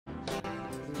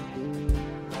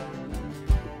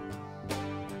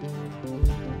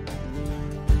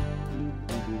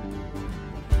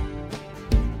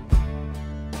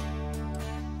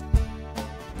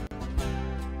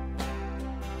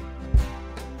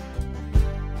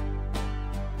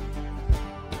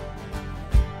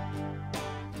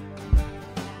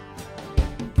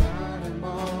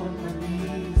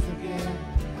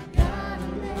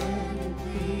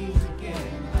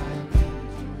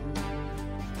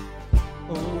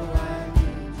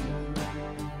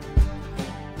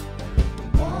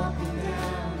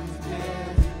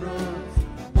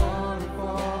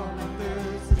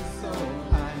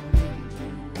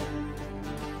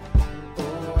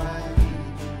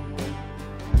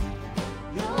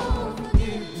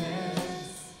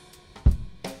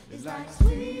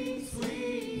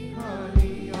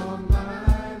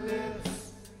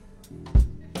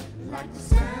like the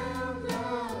sound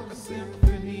of a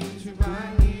symphony to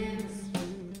my ears.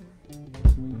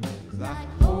 It's like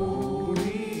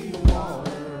holy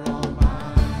water on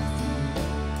my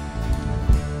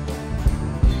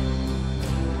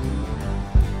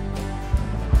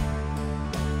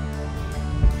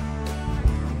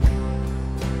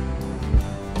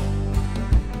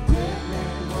dead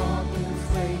man walking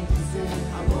straight to sin.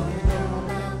 I want to know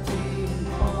about being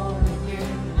born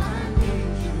again. I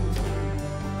need you.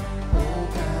 Oh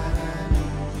God, I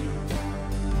need you.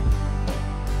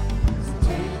 So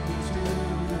take me to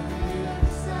the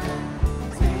other side.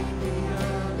 Take me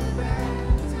on the back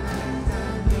times. I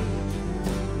need you.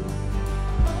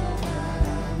 Oh God,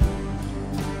 I need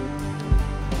you.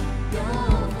 Your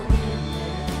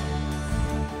forgiveness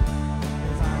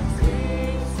is like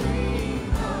sweet, sweet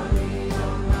honey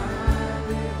on my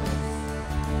lips.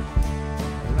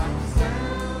 Like the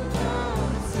sound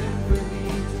of a symphony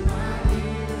to my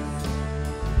ears.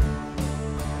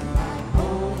 Like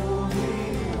holy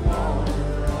water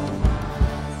on my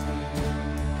skin.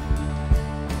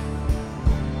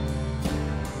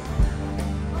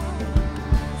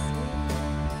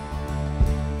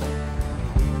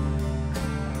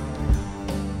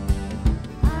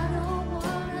 I don't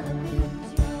want to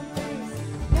lose your grace.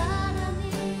 God, I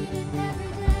need it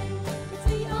every day. It's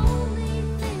the only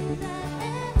thing that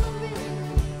ever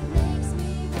really makes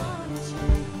me want to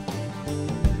change.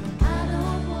 I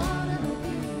don't want to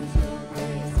lose your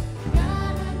grace.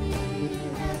 God, I need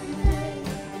it every day.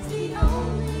 It's the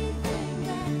only thing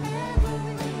that ever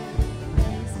really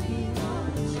makes me want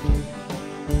to change.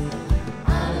 I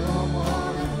don't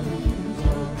want to lose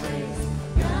your grace.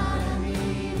 God, I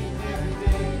need it every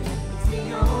day. It's the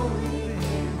only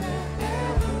thing that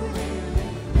ever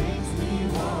really makes me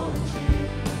want to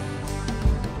change.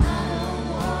 I don't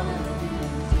want to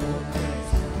lose your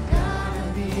grace. God, I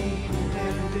need it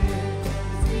every day.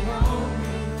 It's the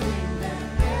only thing that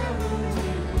ever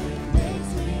really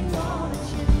makes me want to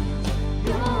change.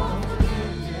 Your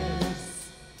forgiveness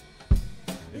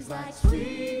is like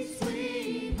sweet,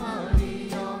 sweet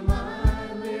honey on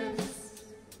my lips.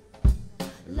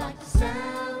 Like the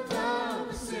sound of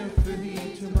a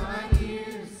symphony to my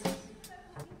ears.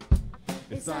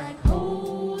 It's like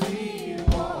holy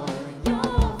water.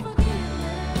 Your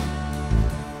forgiveness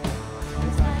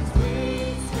is like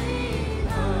sweet, sweet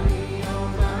honey on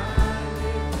my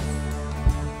lips.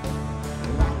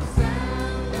 Like the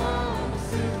sound of a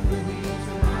symphony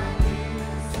to my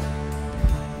ears.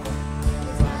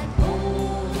 It's like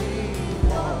holy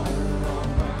water on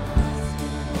my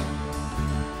skin.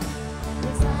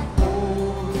 It's like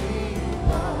holy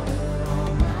water on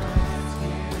my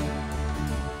skin.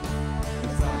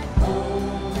 It's like holy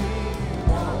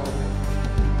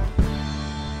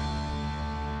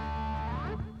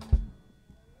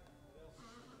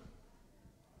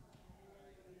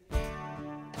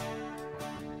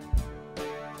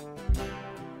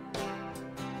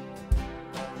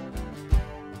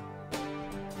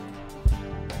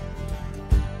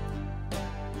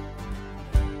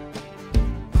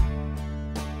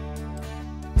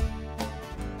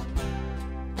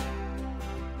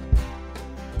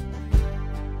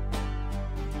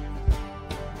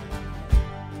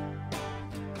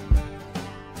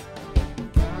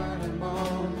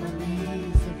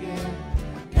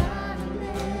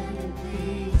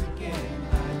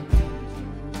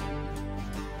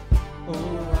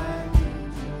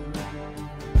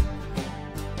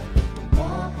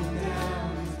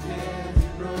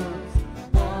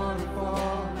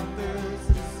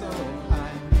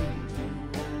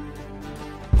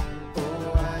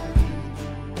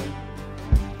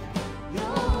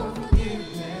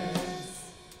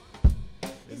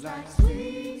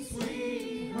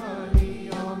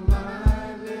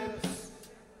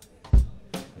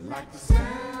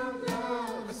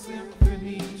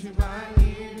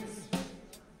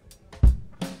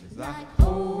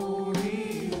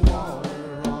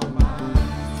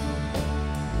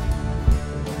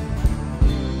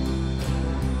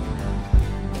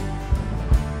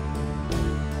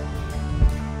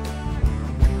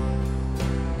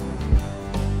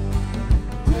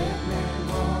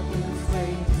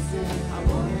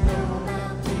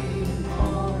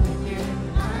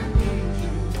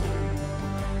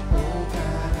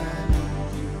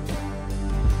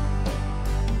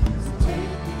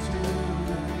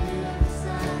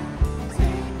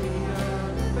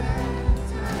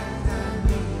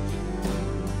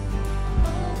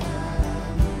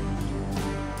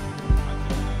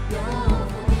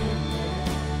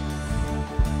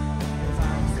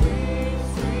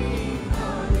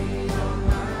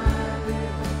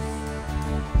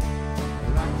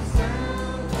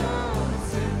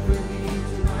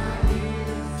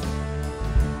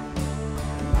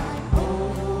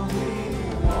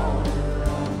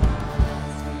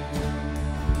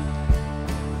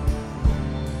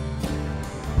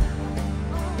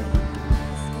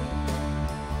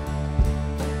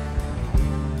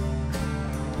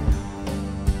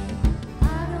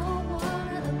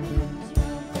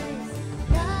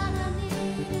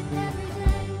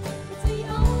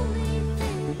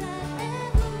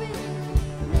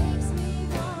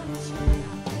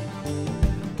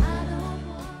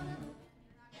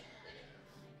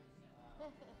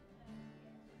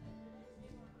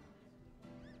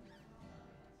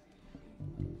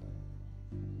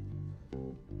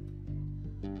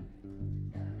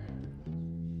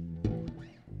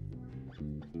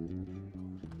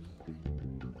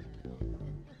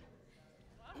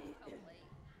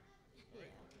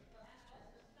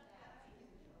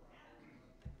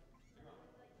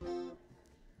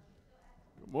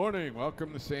morning.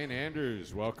 Welcome to St.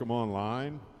 Andrews. Welcome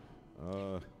online.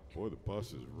 Boy, the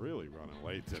bus is really running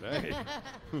late today.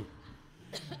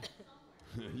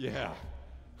 Yeah.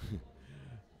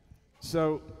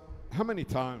 So, how many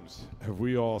times have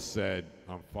we all said,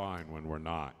 I'm fine, when we're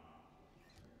not?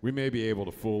 We may be able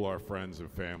to fool our friends and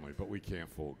family, but we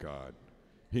can't fool God.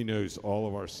 He knows all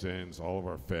of our sins, all of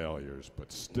our failures,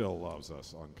 but still loves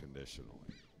us unconditionally.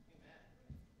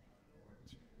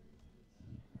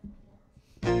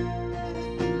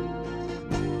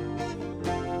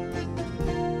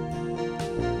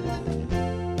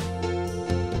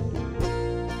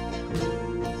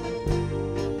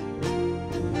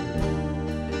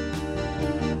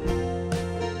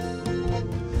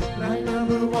 Line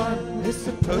number one is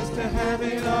supposed to have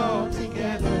it all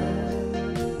together.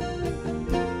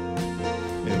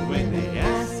 And when they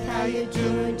ask how you're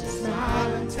doing, just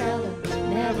smile and tell them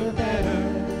never better.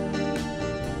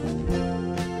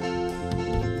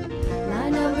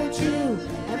 Line number two,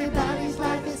 everybody's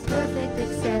life is perfect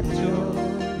except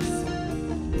yours.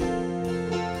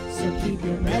 So keep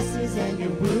your messes and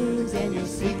your wounds and your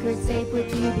secrets safe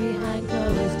with you behind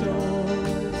closed doors.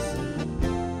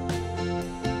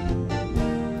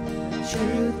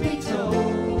 Truth be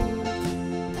told,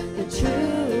 the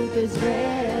truth is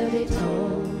rarely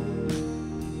told.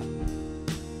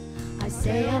 I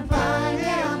say I'm fine,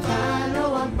 yeah I'm fine,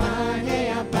 oh I'm fine,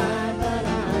 hey I'm fine, but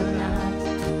I'm not.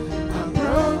 I'm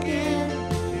broken,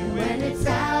 and when it's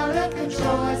out of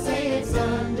control, I say it's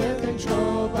under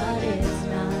control, but it's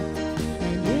not.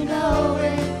 And you know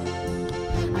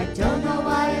it, I don't know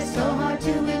why it's so hard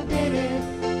to admit it,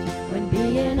 when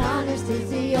being honest is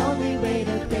the only way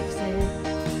to fix it.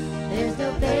 There's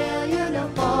no failure, no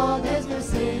fall, there's no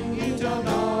sin you don't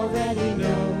already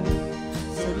know.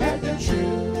 So let the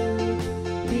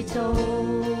truth be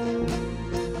told.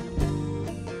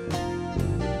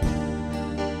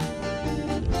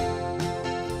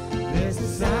 There's a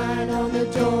sign on the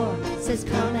door, says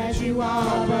come as you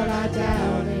are, but I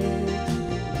doubt it.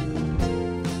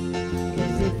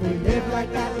 'Cause if we lived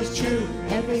like that was true,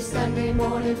 every Sunday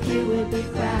morning pew would be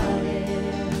crowded.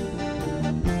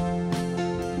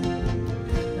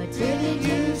 Didn't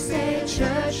you say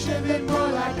church should look more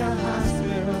like a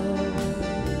hospital?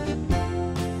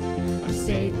 A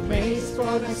safe place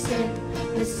for the sick,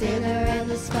 the sinner and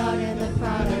the scarred and the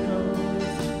prodigals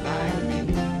like me.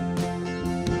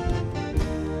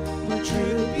 Well,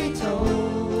 truth be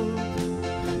told,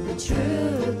 the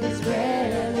truth is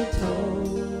rarely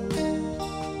told.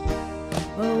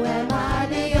 Oh, am I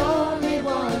the only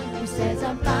one who says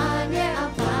I'm fine, yeah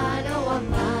I'm fine, oh I'm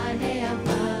fine, hey I'm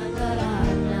fine, but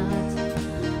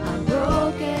I'm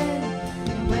broken,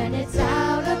 and when it's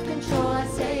out of control, I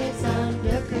say it's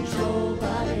under control,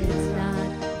 but it's not,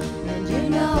 and you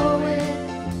know it.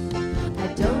 I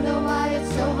don't know why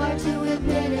it's so hard to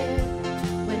admit it,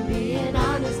 when being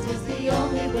honest is the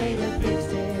only way to fix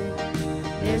it.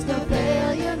 There's no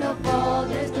failure, no fall,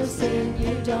 there's no sin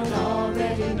you don't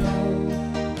already know.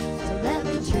 So let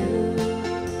the truth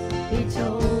be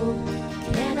told.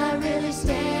 Can I really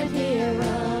stand here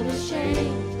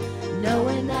unashamed,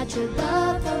 knowing that your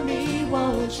love for me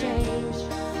won't change?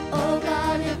 Oh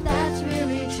God, if that's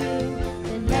really true,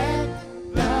 then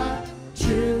let the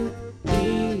truth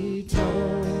be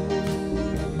told.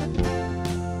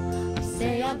 I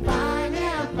say I'm fine,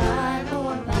 yeah I'm fine, oh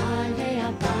I'm fine, hey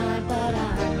I'm fine, but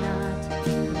I'm not.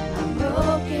 I'm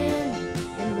broken,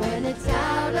 and when it's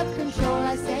out of control,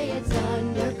 I say it's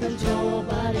under control,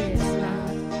 but it's not.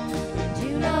 And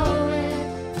you know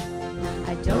it,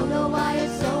 I don't know why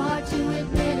it's so hard to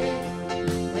admit it,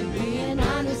 when being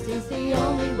honest is the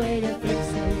only way to fix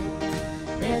it.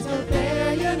 There's no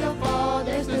failure, no fall,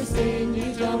 there's no sin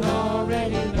you don't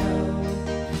already know.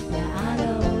 Yeah, I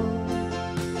know.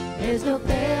 There's no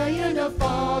failure, no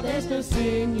fall, there's no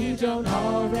sin you don't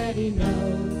already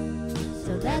know.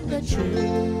 So let the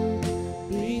truth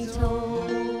be told.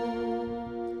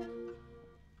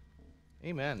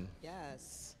 Amen.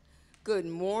 Yes. Good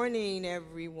morning,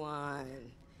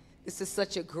 everyone. This is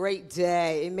such a great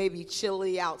day. It may be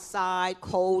chilly outside,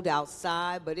 cold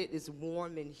outside, but it is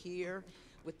warm in here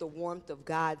with the warmth of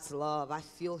God's love. I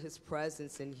feel his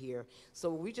presence in here.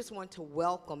 So we just want to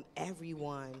welcome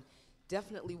everyone.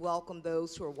 Definitely welcome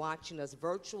those who are watching us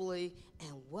virtually,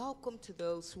 and welcome to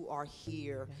those who are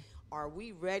here. Are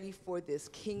we ready for this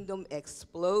kingdom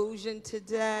explosion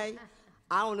today?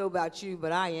 I don't know about you,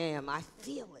 but I am. I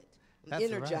feel it. I'm That's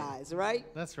energized, right?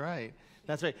 That's right.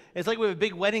 That's right. It's like we have a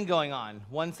big wedding going on,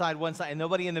 one side, and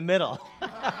nobody in the middle.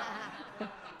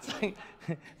 It's like,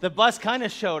 the bus kind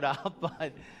of showed up,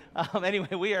 Anyway,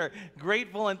 we are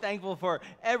grateful and thankful for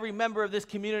every member of this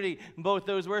community, both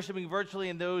those worshiping virtually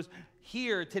and those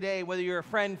here today, whether you're a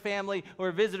friend, family, or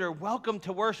a visitor. Welcome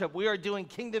to worship. We are doing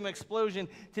Kingdom Explosion.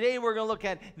 Today we're going to look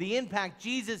at the impact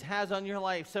Jesus has on your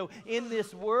life. So in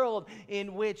this world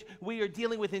in which we are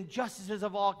dealing with injustices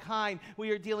of all kind, we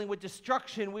are dealing with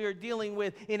destruction, we are dealing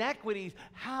with inequities,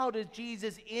 how does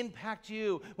Jesus impact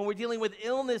you? When we're dealing with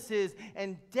illnesses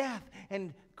and death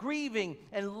and grieving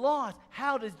and loss,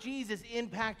 how does Jesus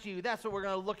impact you? That's what we're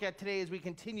going to look at today as we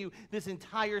continue this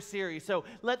entire series. So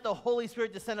let the Holy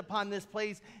Spirit descend upon this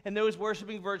place and those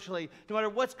worshiping virtually. No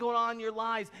matter what's going on in your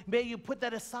lives, may you put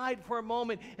that aside for a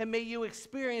moment and may you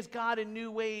experience God in new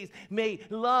ways. May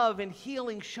love and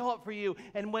healing show up for you,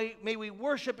 and may we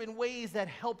worship in ways that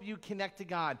help you connect to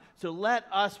God. So let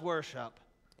us worship.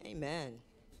 Amen.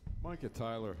 Micah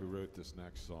Tyler, who wrote this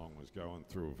next song, was going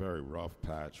through a very rough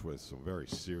patch with some very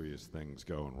serious things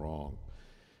going wrong.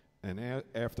 And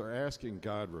after asking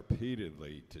God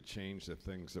repeatedly to change the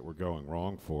things that were going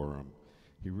wrong for him,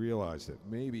 he realized that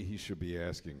maybe he should be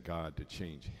asking God to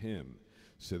change him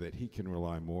so that he can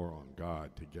rely more on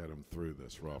God to get him through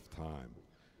this rough time.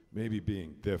 Maybe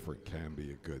being different can be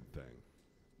a good thing.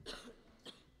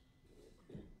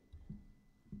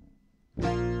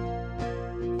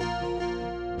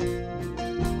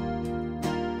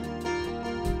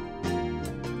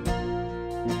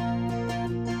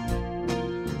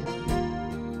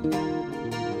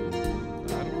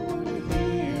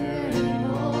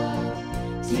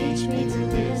 Teach me to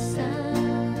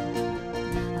listen.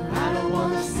 I don't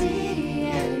want to see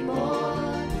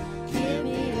anymore. Give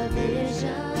me a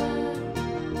vision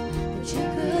that you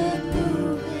could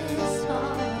move this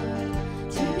heart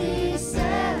to be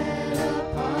set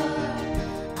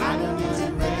apart. I don't need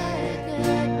to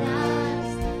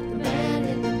recognize the man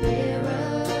in the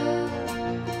mirror,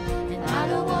 and I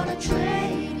don't want to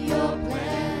trade your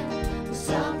plan for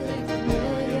something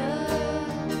familiar.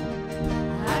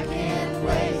 I can't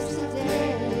waste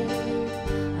today.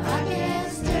 I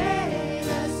can't stay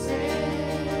the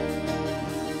same.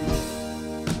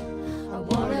 I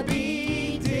wanna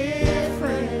be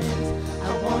different. I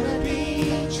wanna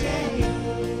be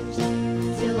changed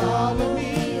till all of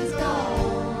me is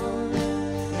gone,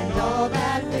 and all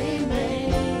that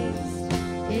remains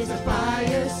is a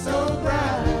fire so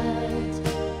bright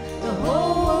the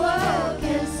whole world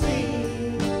can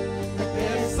see that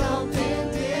there's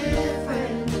something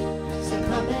different. So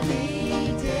come and be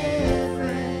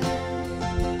different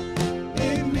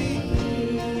in me.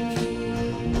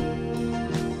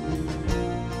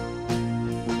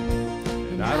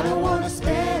 And I don't want to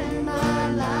spend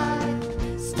my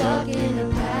life stuck in a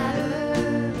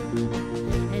pattern,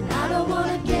 and I don't want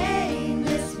to gain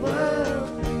this world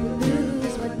but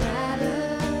lose what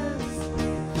matters.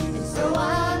 And so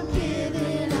I'm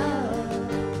giving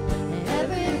up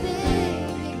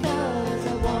everything because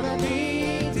I want to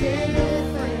be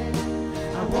different.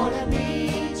 I want to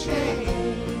be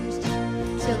changed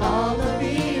till all of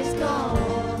me is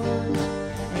gone,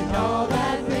 and all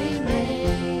that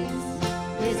remains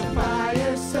is a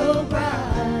fire so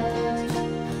bright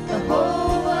the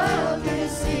whole world can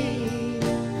see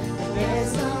that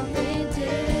there's something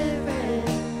different.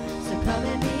 So come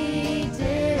and be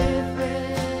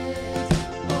different.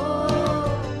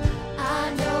 Oh,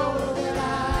 I know that I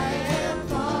am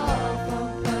far from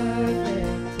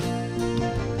perfect,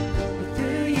 but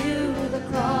through you the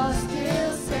cross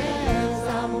still says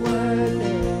I'm worth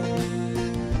it.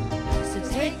 So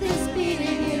take this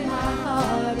beating in my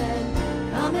heart and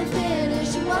come and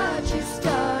finish what you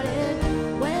started.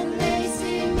 When they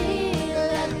see me,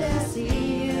 let them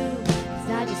see you, 'cause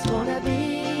I just wanna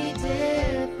be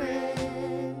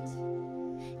different.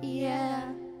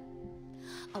 Yeah,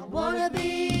 I wanna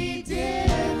be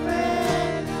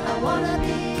different. I wanna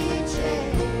be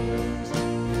changed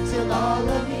till all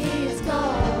of me is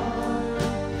gone,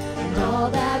 and all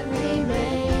that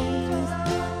remains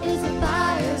is a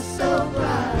fire so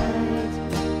bright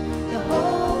the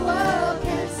whole world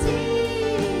can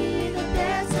see that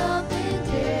there's something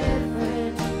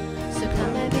different. So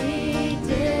come and be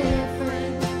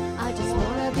different. I just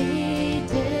wanna be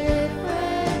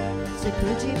different. So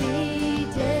could you be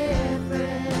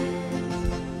different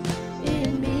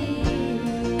in me?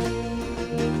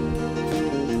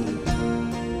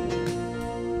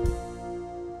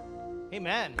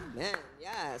 Amen. Amen.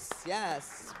 Yes,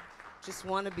 yes. Just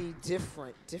want to be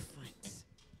different.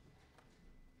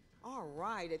 All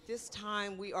right, at this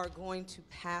time we are going to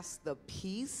pass the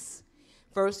peace.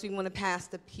 First, we want to pass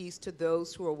the peace to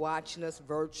those who are watching us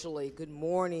virtually. Good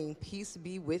morning. Peace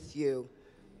be with you.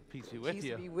 Peace be with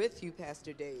you. Peace be with you,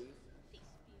 Pastor Dave.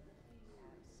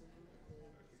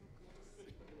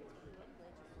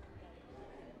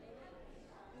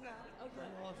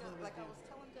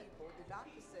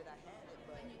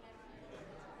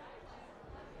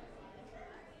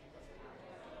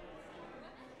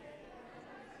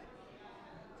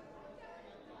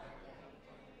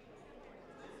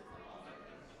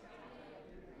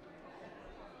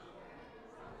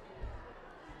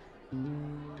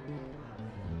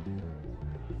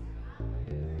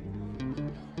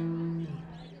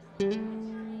 Yes,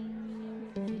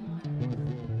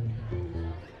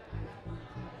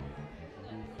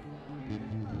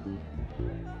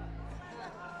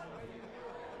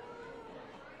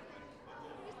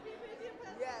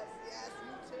 yes,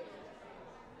 you too.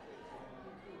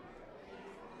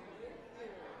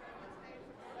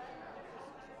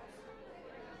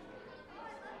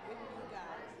 With you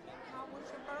guys. How was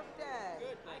your birthday?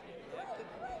 Good, thank you. Great,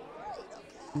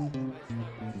 okay.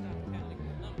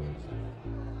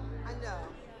 I know.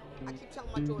 I keep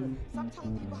telling my daughter, stop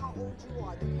telling people how old you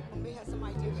are. Then people may have some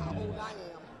idea of how old I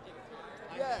am.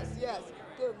 Yes, yes.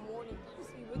 Good morning.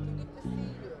 Peace be with you.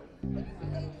 Good to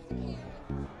see you.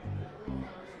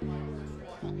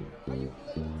 Are you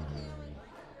related to Karen?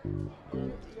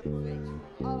 Are you related to Karen?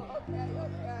 Oh,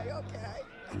 okay.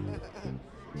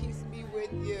 Peace be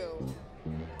with you.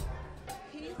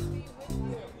 Peace be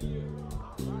with you.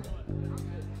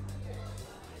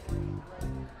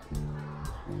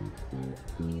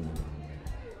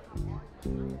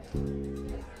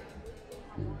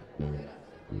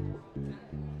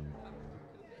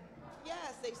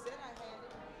 Yes, they said I had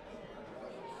it.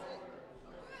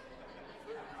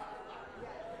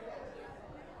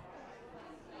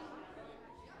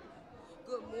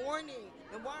 Good morning.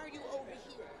 And why are you over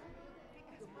here?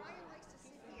 Because Brian likes to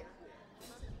sit here.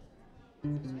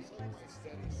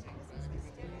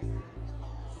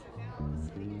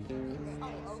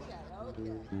 Oh, okay.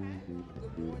 Good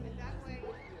morning. That way, if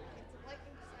the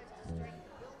lightning decides to strike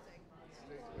the building,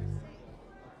 people are safe.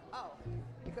 Oh,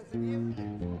 because of you?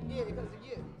 Yeah, because of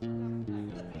you.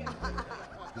 Peace be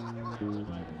with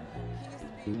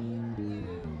you.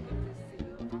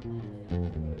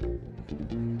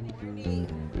 Morning.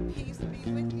 Peace be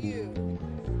with you.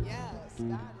 Yes,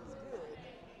 God is good.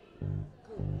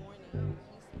 Good morning.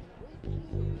 Peace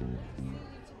be with you.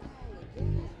 See you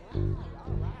today again. Right.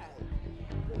 All right.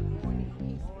 Good morning.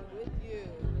 Peace be with you.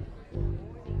 Good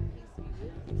morning. Peace be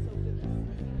with you. So good to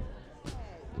see you.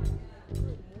 Hey. Good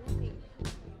morning. Peace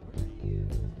be with you.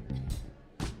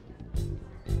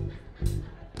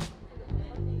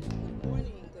 Good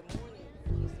morning. Good morning.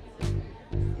 Peace be with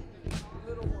you.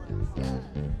 Little ones. Yes.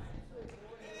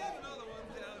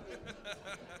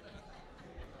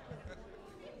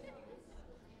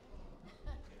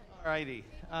 All righty.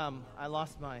 I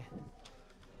lost my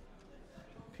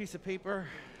piece of paper.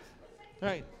 All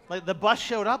right. Like the bus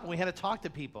showed up and we had to talk to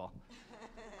people.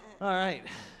 All right.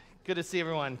 Good to see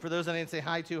everyone. For those I didn't say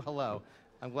hi to, hello.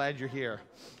 I'm glad you're here.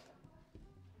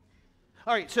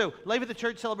 All right, so Life at the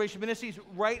Church Celebration Ministries,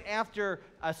 right after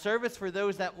a service, for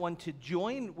those that want to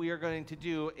join, we are going to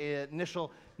do an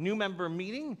initial new member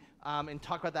meeting and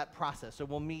talk about that process. So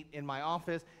we'll meet in my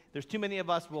office. There's too many of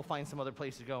us. We'll find some other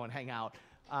place to go and hang out,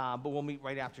 but we'll meet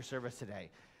right after service today.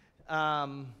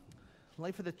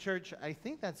 Life of the Church, I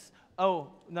think that's, oh,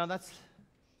 no, that's,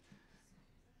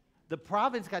 the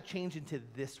province got changed into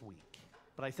this week.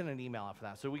 But I sent an email after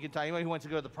that. So we can talk, anyone who wants to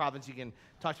go to the province, you can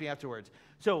talk to me afterwards.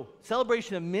 So,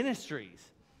 Celebration of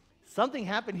Ministries. Something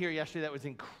happened here yesterday that was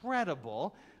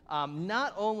incredible.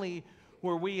 Not only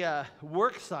were we a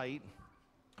work site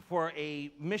for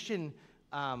a mission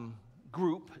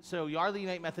group, so Yardley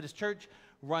United Methodist Church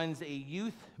runs a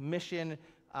youth mission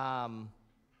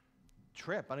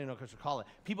trip. I don't even know what to call it.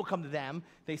 People come to them,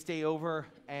 they stay over,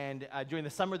 and during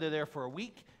the summer they're there for a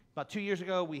week. About 2 years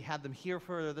ago, we had them here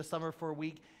for the summer for a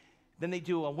week. Then they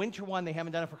do a winter one. They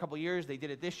haven't done it for a couple of years. They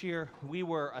did it this year. We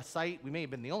were a site. We may have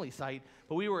been the only site,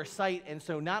 but we were a site. And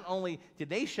so not only did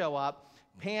they show up,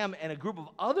 Pam and a group of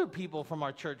other people from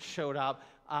our church showed up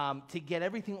to get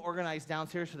everything organized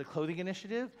downstairs for the clothing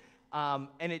initiative.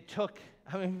 And it took,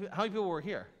 how many people were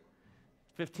here?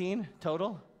 15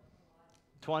 total?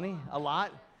 20? A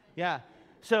lot? Yeah.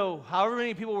 So however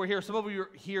many people were here, some of you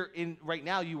are here right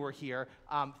now, you were here.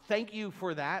 Thank you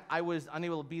for that. I was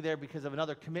unable to be there because of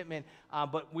another commitment,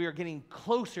 but we are getting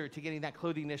closer to getting that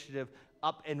clothing initiative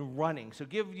up and running. So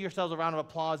give yourselves a round of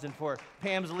applause and for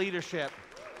Pam's leadership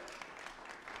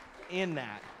in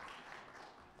that.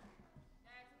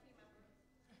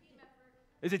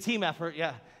 It's a team effort,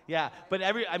 yeah. Yeah, but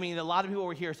a lot of people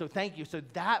were here, so thank you. So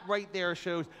that right there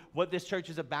shows what this church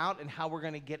is about and how we're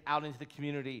going to get out into the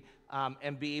community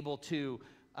and be able to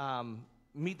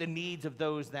meet the needs of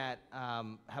those that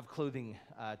have clothing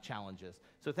challenges.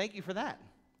 So thank you for that.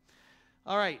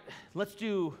 All right, let's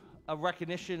do a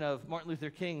recognition of Martin Luther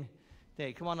King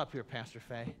Day. Come on up here, Pastor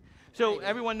Faye. So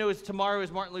everyone knows tomorrow is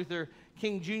Martin Luther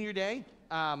King Jr. Day.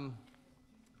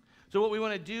 So what we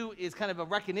want to do is kind of a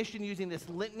recognition using this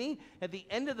litany. At the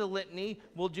end of the litany,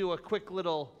 we'll do a quick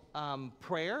little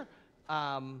prayer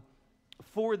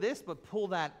for this, but pull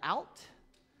that out,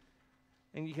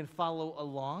 and you can follow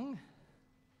along.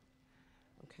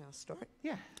 Okay, I'll start.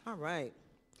 Yeah. All right.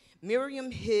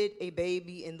 Miriam hid a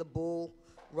baby in the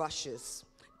bulrushes,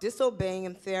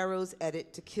 disobeying Pharaoh's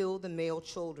edict to kill the male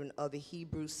children of the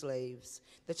Hebrew slaves.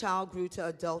 The child grew to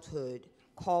adulthood.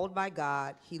 Called by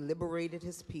God, he liberated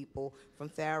his people from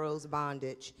Pharaoh's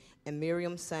bondage, and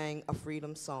Miriam sang a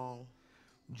freedom song.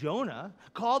 Jonah,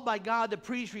 called by God to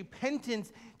preach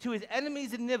repentance to his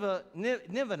enemies in Nineveh,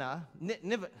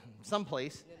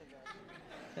 someplace.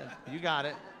 You got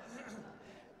it.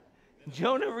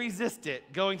 Jonah resisted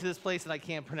going to this place that I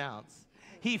can't pronounce.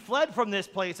 He fled from this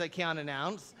place I can't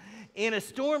announce in a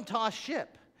storm-tossed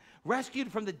ship.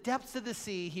 Rescued from the depths of the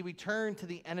sea, he returned to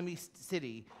the enemy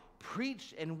city,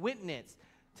 preached and witnessed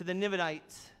to the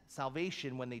Ninevites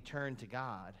salvation when they turned to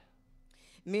God.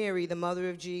 Mary, the mother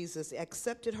of Jesus,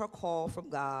 accepted her call from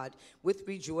God with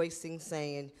rejoicing,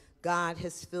 saying, God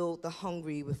has filled the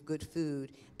hungry with good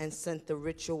food and sent the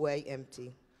rich away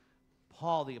empty.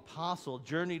 Paul, the apostle,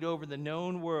 journeyed over the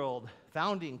known world,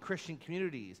 founding Christian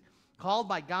communities. Called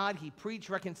by God, he preached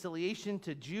reconciliation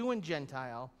to Jew and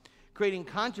Gentile, creating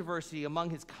controversy among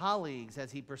his colleagues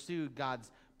as he pursued God's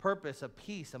purpose of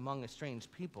peace among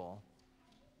estranged people.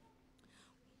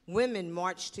 Women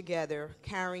marched together,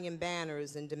 carrying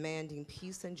banners and demanding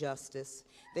peace and justice.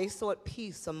 They sought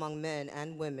peace among men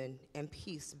and women, and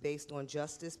peace based on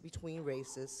justice between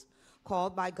races.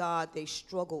 Called by God, they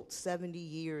struggled 70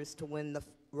 years to win the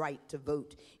right to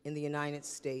vote in the United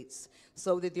States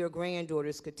so that their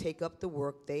granddaughters could take up the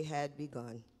work they had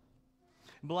begun.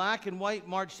 Black and white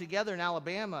marched together in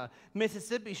Alabama,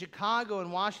 Mississippi, Chicago,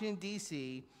 and Washington,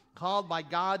 D.C., called by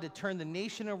God to turn the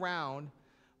nation around.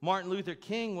 Martin Luther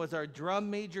King was our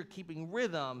drum major, keeping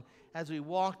rhythm as we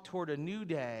walked toward a new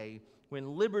day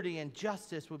when liberty and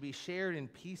justice would be shared in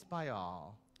peace by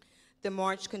all. The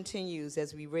march continues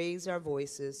as we raise our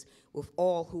voices with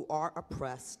all who are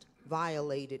oppressed,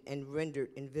 violated, and rendered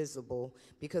invisible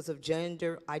because of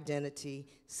gender identity,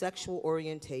 sexual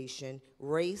orientation,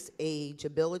 race, age,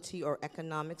 ability, or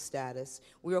economic status.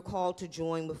 We are called to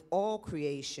join with all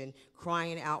creation,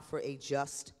 crying out for a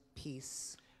just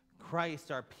peace.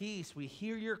 Christ, our peace, we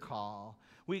hear your call.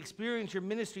 We experience your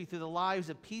ministry through the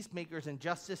lives of peacemakers and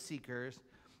justice seekers.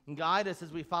 And guide us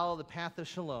as we follow the path of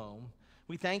shalom.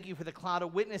 We thank you for the cloud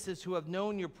of witnesses who have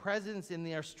known your presence in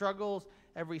their struggles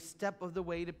every step of the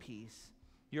way to peace.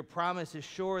 Your promise is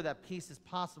sure that peace is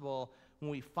possible when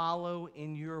we follow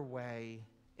in your way,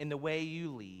 in the way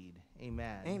you lead.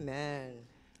 Amen. Amen.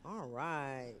 All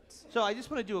right. So I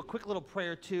just want to do a quick little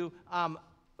prayer too.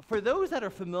 For those that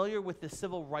are familiar with the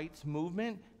civil rights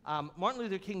movement, Martin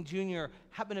Luther King Jr.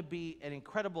 happened to be an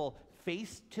incredible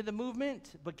face to the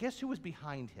movement, but guess who was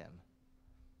behind him?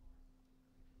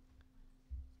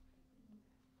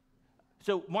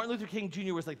 So Martin Luther King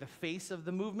Jr. was like the face of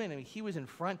the movement. I mean, he was in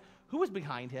front. Who was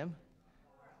behind him?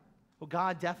 Well,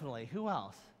 God, definitely. Who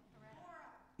else?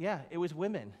 Yeah, it was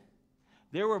women.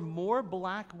 There were more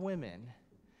black women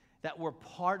that were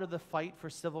part of the fight for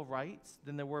civil rights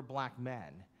than there were black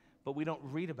men. But we don't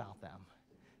read about them.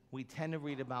 We tend to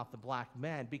read about the black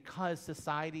men because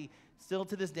society, still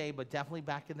to this day, but definitely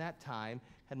back in that time,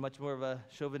 had much more of a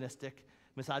chauvinistic,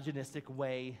 misogynistic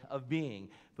way of being.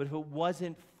 But if it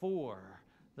wasn't for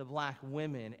the black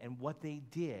women and what they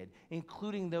did,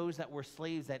 including those that were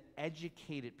slaves that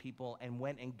educated people and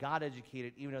went and got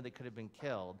educated even though they could have been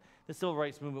killed, the civil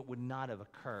rights movement would not have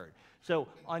occurred. So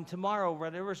on tomorrow,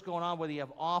 whatever's going on, whether you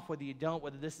have off, whether you don't,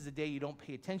 whether this is a day you don't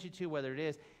pay attention to, whether it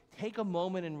is, take a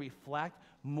moment and reflect.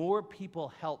 More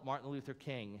people helped Martin Luther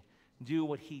King do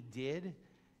what he did,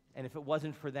 and if it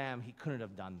wasn't for them, he couldn't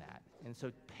have done that. And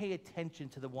so pay attention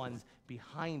to the ones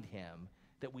behind him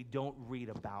that we don't read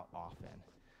about often.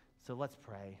 So let's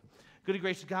pray. Good and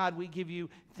gracious God, we give you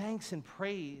thanks and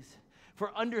praise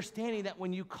for understanding that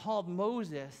when you called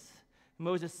Moses,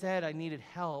 Moses said, I needed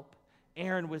help.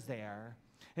 Aaron was there.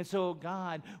 And so,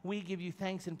 God, we give you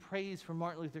thanks and praise for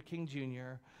Martin Luther King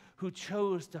Jr., who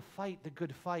chose to fight the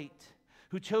good fight,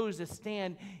 who chose to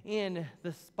stand in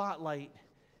the spotlight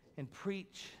and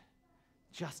preach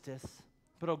justice.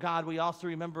 But, oh God, we also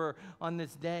remember on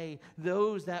this day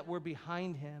those that were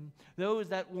behind him, those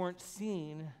that weren't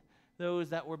seen, those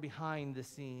that were behind the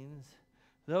scenes,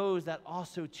 those that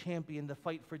also championed the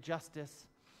fight for justice,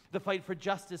 the fight for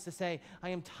justice to say, I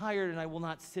am tired and I will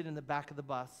not sit in the back of the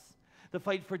bus, the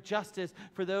fight for justice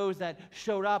for those that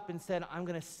showed up and said, I'm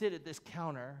going to sit at this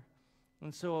counter.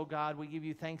 And so, oh God, we give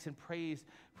you thanks and praise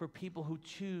for people who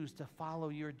choose to follow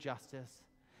your justice.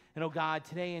 And oh God,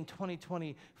 today in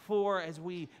 2024, as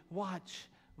we watch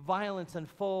violence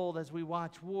unfold, as we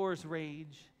watch wars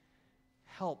rage,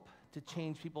 help to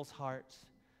change people's hearts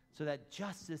so that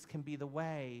justice can be the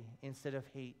way instead of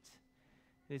hate.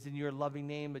 It is in your loving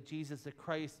name of Jesus the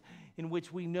Christ, in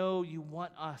which we know you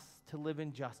want us to live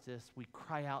in justice. We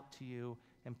cry out to you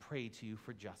and pray to you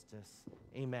for justice.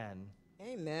 Amen.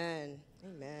 Amen.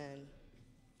 Amen.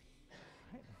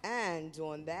 And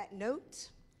on that note,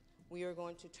 we are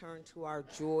going to turn to our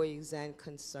joys and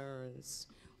concerns.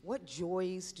 What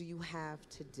joys do you have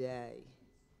today?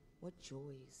 What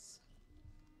joys?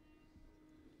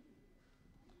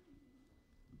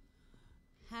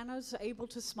 Hannah's able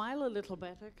to smile a little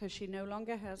better because she no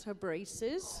longer has her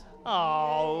braces.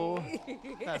 Oh,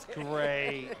 that's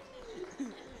great.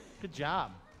 Good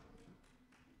job.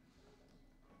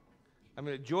 I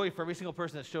mean, a joy for every single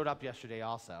person that showed up yesterday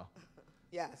also.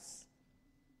 Yes.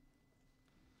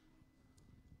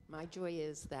 My joy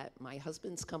is that my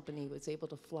husband's company was able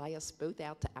to fly us both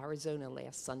out to Arizona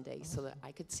last Sunday so that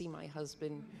I could see my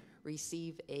husband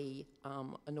receive an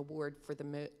award for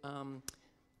the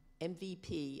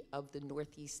MVP of the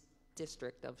Northeast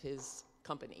District of his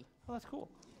company. Oh, that's cool.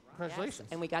 Congratulations.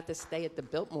 And we got to stay at the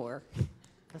Biltmore.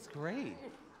 That's great.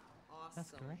 Awesome.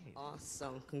 That's great.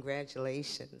 Awesome.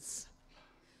 Congratulations.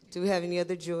 Do we have any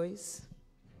other joys?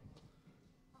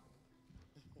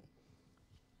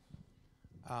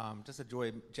 Just a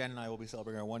joy. Jen and I will be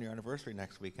celebrating our 1-year anniversary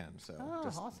next weekend. So Oh,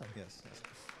 just, awesome. Yes.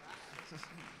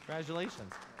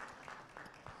 Congratulations.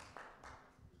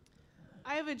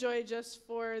 I have a joy just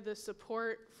for the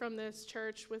support from this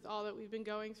church with all that we've been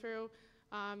going through.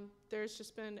 There's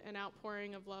just been an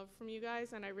outpouring of love from you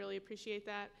guys, and I really appreciate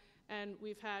that. And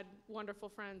we've had wonderful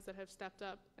friends that have stepped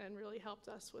up and really helped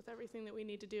us with everything that we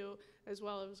need to do, as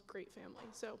well as great family.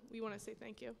 So we want to say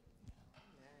thank you.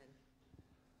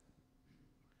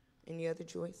 Any other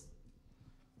joys?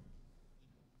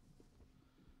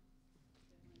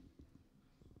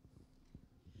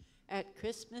 At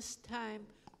Christmas time,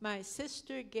 my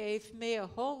sister gave me a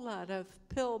whole lot of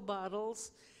pill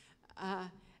bottles,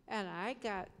 and I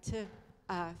got to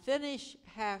finish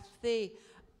half the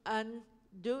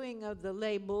undoing of the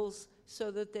labels so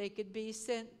that they could be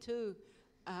sent to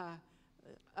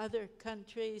other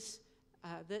countries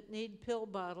that need pill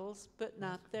bottles, but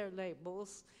not their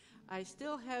labels. I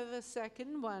still have a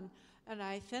second one, and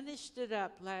I finished it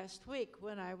up last week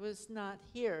when I was not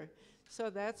here. So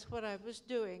that's what I was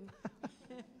doing.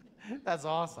 That's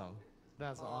awesome.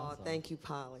 That's Oh, awesome. thank you,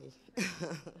 Polly.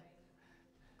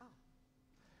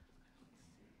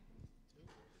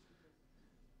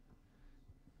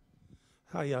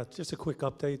 Hi, just a quick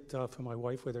update for my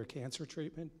wife with her cancer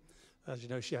treatment. As you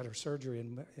know, she had her surgery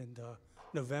in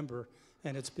November,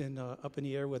 and it's been up in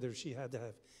the air whether she had to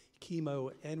have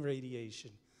chemo and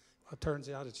radiation. It turns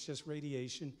out it's just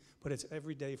radiation, but it's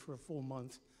every day for a full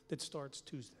month that starts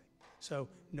Tuesday. So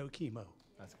no chemo.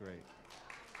 That's great.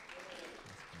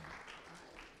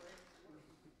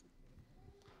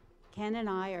 Ken and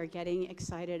I are getting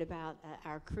excited about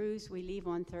our cruise. We leave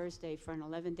on Thursday for an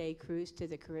 11-day cruise to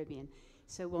the Caribbean.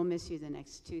 So we'll miss you the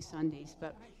next 2 Sundays,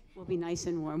 but we'll be nice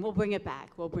and warm. We'll bring it back.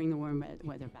 We'll bring the warm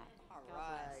weather back. All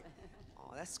right.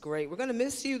 Oh, that's great. We're going to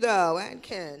miss you, though, and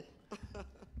Ken.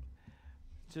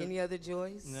 Any other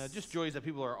joys? No, just joys that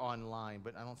people are online,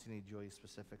 but I don't see any joys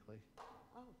specifically.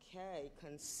 Okay,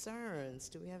 concerns.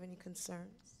 Do we have any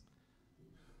concerns?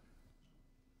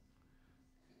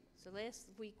 So last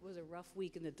week was a rough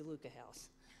week in the DeLuca house.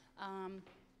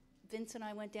 Vince and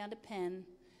I went down to Penn.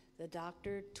 The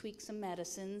doctor tweaked some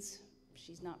medicines.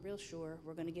 She's not real sure.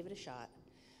 We're going to give it a shot.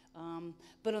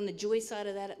 But on the joy side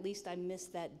of that, at least I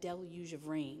missed that deluge of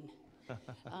rain.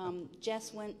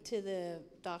 Jess went to the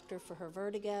doctor for her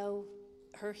vertigo.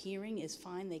 Her hearing is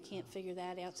fine. They can't figure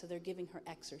that out, so they're giving her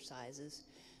exercises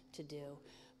to do.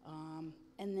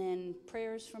 And then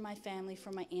prayers for my family,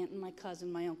 for my aunt and my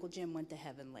cousin. My Uncle Jim went to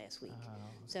heaven last week. Okay.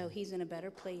 So he's in a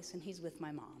better place, and he's with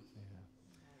my mom.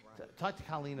 Yeah. Talk to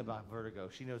Colleen about vertigo.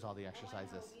 She knows all the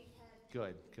exercises.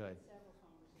 Good, good,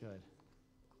 good.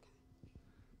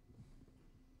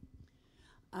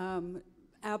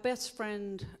 Our best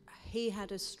friend, he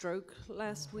had a stroke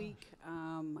last week.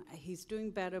 He's doing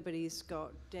better, but he's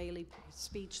got daily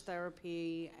speech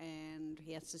therapy, and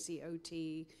he has to see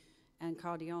OT and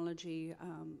cardiology.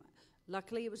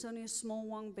 Luckily, it was only a small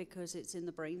one because it's in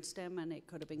the brainstem, and it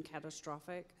could have been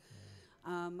catastrophic.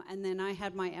 And then I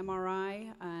had my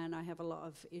MRI, and I have a lot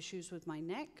of issues with my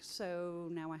neck, so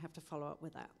now I have to follow up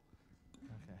with that.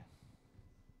 Okay.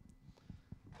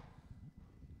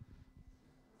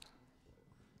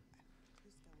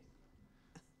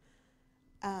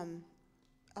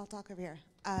 I'll talk over here.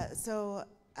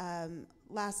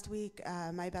 Last week,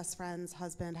 my best friend's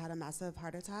husband had a massive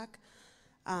heart attack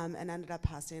and ended up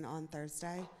passing on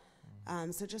Thursday.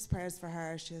 So just prayers for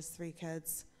her. She has 3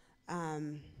 kids.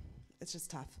 It's just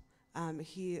tough.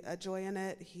 A joy in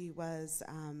it. He was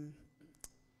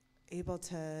able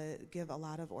to give a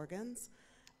lot of organs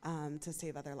to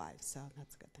save other lives, so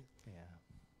that's a good thing. Yeah.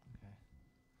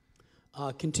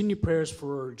 Okay. Continued prayers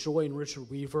for Joy and Richard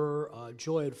Weaver.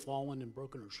 Joy had fallen and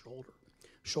broken her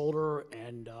shoulder,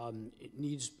 and it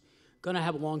needs going to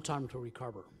have a long time to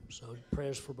recover. So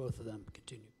prayers for both of them.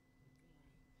 Continue.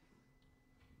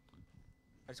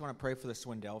 I just want to pray for the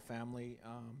Swindell family.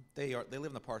 They live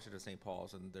in the parsonage of St.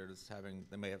 Paul's, and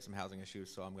they may have some housing issues.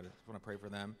 So I'm going to pray for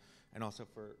them, and also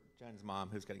for Jen's mom,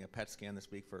 who's getting a PET scan this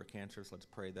week for cancer. So let's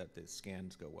pray that the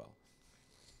scans go well.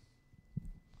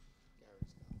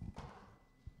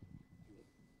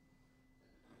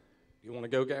 You want to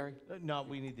go, Gary? No,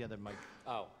 we need the other mic.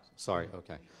 Oh, sorry.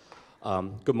 Okay.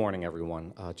 Good morning,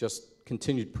 everyone. Just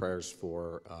continued prayers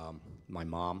for my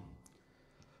mom.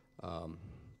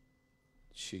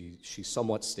 She's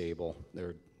somewhat stable.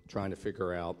 They're trying to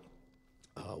figure out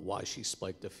why she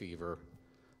spiked a fever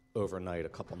overnight a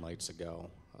couple nights ago,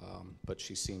 but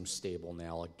she seems stable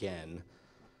now again.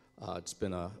 It's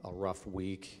been a rough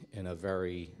week and a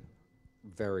very,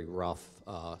 very rough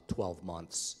 12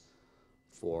 months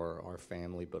for our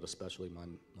family, but especially my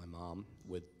mom,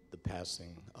 with the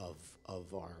passing of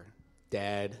our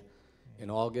dad in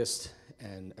August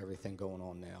and everything going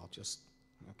on now. Just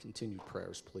continued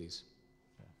prayers, please.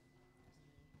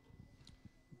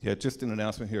 Yeah, just an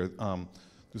announcement here.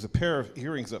 There's a pair of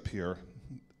earrings up here.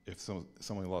 If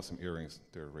someone lost some earrings,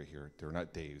 they're right here. They're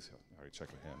not Dave's. I already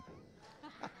checked with him.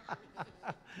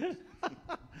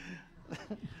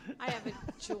 I have a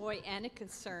joy and a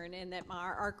concern in that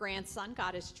our grandson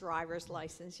got his driver's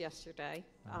license yesterday,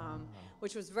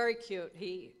 which was very cute.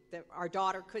 Our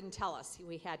daughter couldn't tell us.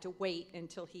 We had to wait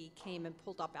until he came and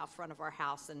pulled up out front of our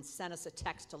house and sent us a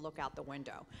text to look out the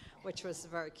window, which was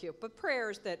very cute. But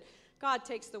prayers that God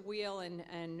takes the wheel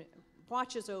and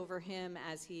watches over him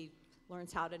as he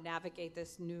learns how to navigate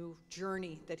this new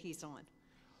journey that he's on.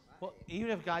 Well,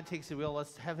 even if God takes the wheel,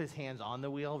 let's have his hands on the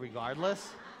wheel regardless.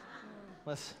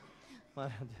 Let's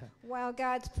let him do it. While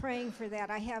God's praying for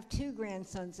that, I have two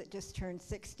grandsons that just turned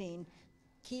 16.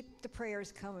 Keep the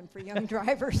prayers coming for young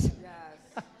drivers.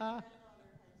 Yes.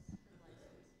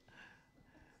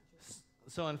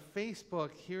 So on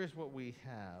Facebook, here's what we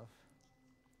have.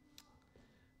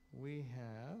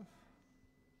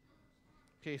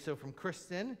 Okay, so from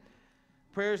Kristen,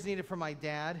 prayers needed for my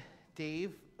dad,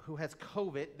 Dave, who has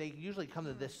COVID. They usually come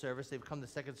to this service. They've come to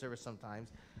second service sometimes.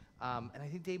 And I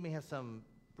think Dave may have some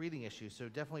breathing issues, so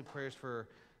definitely prayers for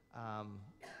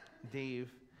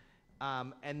Dave.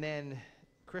 And then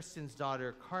Kristen's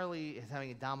daughter, Carly, is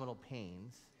having abdominal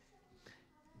pains.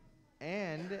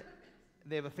 And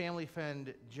they have a family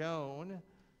friend, Joan,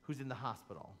 who's in the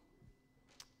hospital.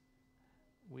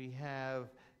 We have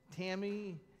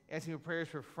Tammy asking for prayers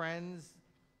for friends,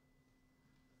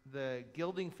 the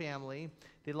Gilding family.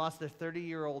 They lost their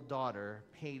 30-year-old daughter,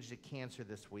 Paige, to cancer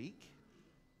this week.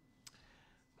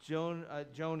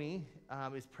 Joni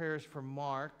is prayers for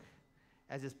Mark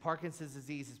as his Parkinson's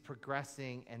disease is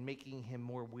progressing and making him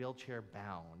more wheelchair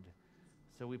bound.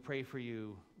 So we pray for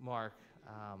you, Mark,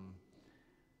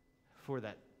 for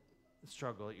that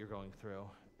struggle that you're going through.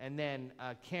 And then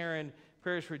Karen,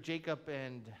 prayers for Jacob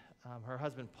and her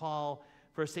husband Paul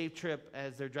for a safe trip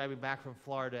as they're driving back from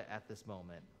Florida at this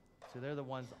moment. So they're the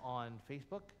ones on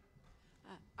Facebook.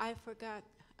 I forgot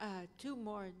two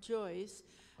more joys.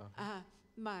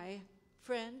 My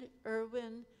friend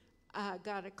Erwin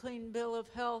got a clean bill of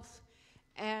health,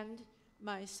 and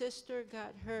my sister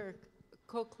got her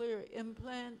cochlear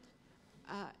implant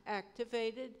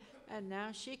activated, and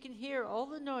now she can hear all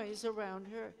the noise around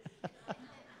her.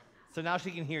 So now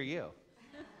she can hear you.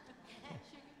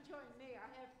 She can join me. I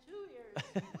have 2 ears. I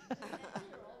can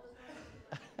hear all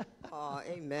the noise. Oh,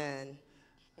 amen.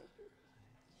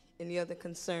 Any other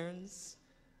concerns?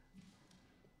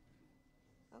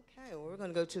 Okay, well, we're going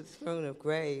to go to the throne of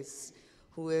grace,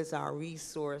 who is our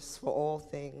resource for all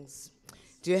things.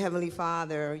 Dear Heavenly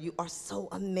Father, you are so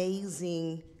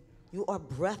amazing. You are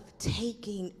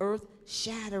breathtaking,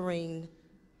 earth-shattering.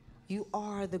 You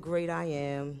are the great I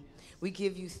am. We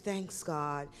give you thanks,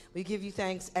 God. We give you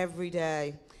thanks every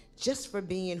day just for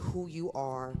being who you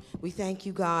are. We thank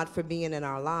you, God, for being in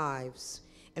our lives.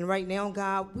 And right now,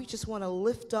 God, we just want to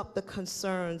lift up the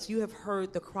concerns. You have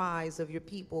heard the cries of your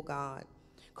people, God.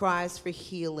 Cries for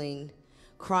healing,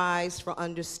 cries for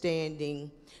understanding,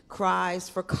 cries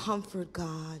for comfort,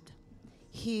 God.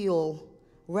 Heal,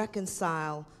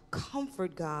 reconcile,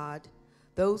 comfort, God.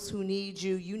 Those who need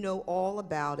you, you know all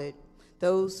about it.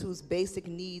 Those whose basic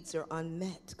needs are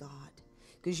unmet, God.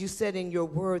 Because you said in your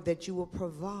word that you will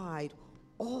provide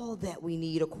all that we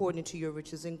need according to your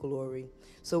riches and glory.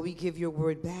 So we give your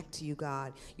word back to you,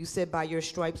 God. You said by your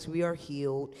stripes we are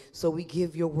healed. So we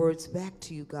give your words back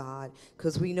to you, God,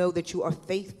 because we know that you are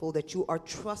faithful, that you are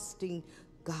trusting,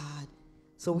 God.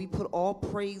 So we put all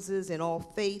praises and all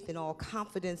faith and all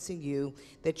confidence in you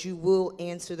that you will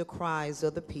answer the cries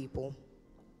of the people.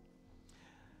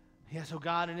 Yes, oh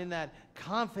God, and in that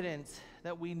confidence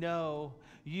that we know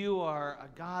you are a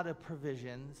God of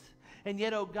provisions. And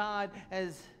yet, oh God,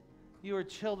 as your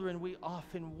children, we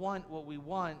often want what we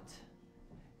want,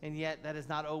 and yet that is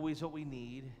not always what we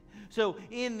need. So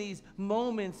in these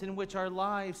moments in which our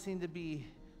lives seem to be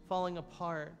falling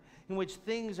apart, in which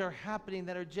things are happening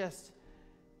that are just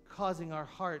causing our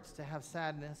hearts to have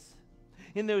sadness,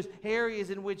 in those areas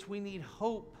in which we need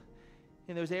hope,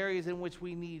 in those areas in which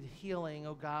we need healing,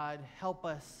 oh God, help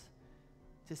us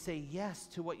to say yes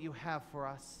to what you have for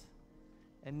us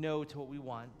and no to what we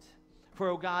want. For,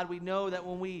 oh God, we know that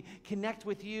when we connect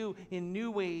with you in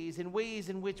new ways, in ways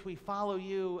in which we follow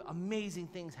you, amazing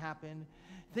things happen.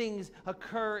 Things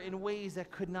occur in ways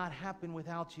that could not happen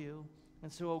without you.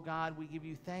 And so, oh God, we give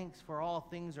you thanks for all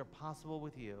things are possible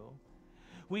with you.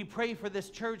 We pray for this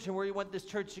church and where you want this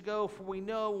church to go, for we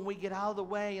know when we get out of the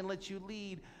way and let you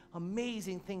lead,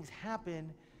 amazing things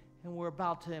happen, and we're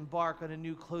about to embark on a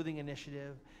new clothing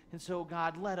initiative. And so,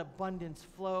 God, let abundance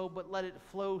flow, but let it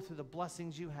flow through the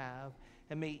blessings you have,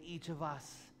 and may each of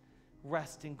us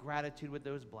rest in gratitude with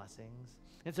those blessings.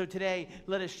 And so today,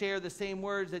 let us share the same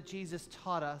words that Jesus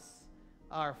taught us.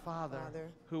 Our Father,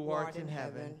 who art in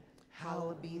heaven,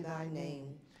 hallowed be thy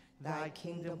name. Thy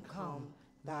kingdom come,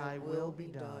 thy will be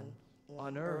done,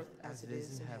 on earth as it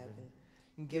is in heaven.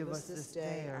 And give us this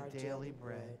day our daily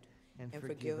bread, and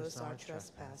forgive us our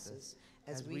trespasses,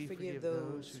 as we forgive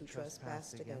those who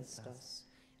trespass against us.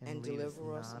 And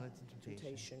deliver us not into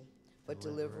temptation, but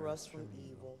deliver us from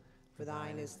evil. For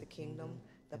thine is the kingdom,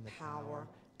 the power,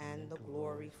 and the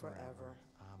glory forever.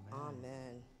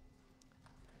 Amen.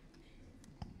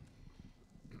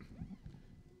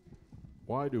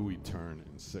 Why do we turn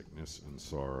in sickness and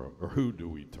sorrow, or who do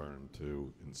we turn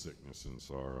to in sickness and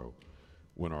sorrow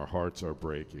when our hearts are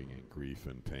breaking in grief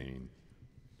and pain?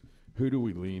 Who do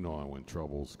we lean on when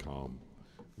troubles come,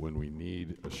 when we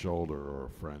need a shoulder or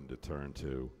a friend to turn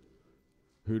to?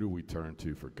 Who do we turn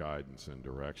to for guidance and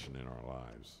direction in our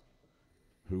lives?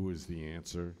 Who is the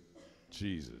answer?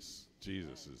 Jesus.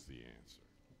 Jesus is the answer.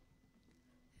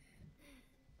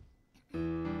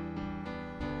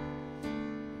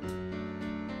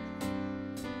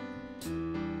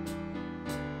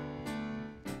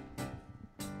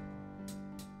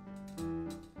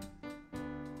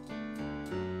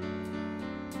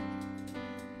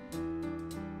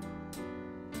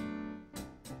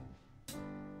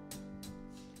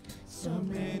 So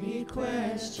many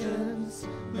questions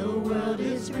the world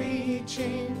is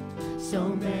reaching, so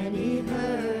many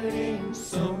hurting,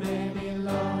 so many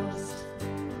lost.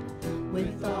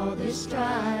 With all this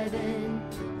striving,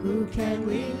 who can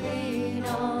we lean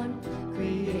on?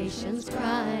 Creation's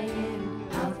crying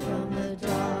out from the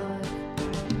dark.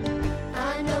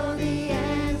 I know the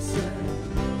answer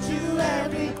to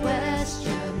every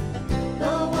question,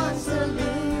 the one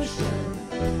solution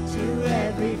to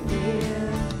every fear.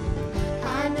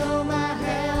 I know my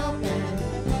help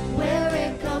and where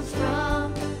it comes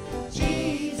from.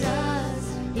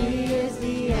 Jesus, He is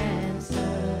the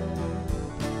answer.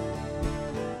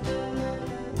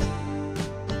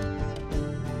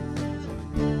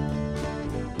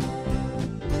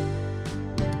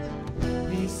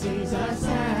 He sees our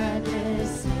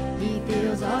sadness, He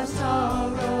feels our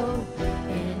sorrow,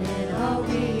 and in our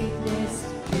weakness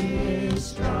He is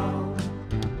strong.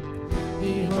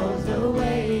 He holds the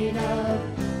weight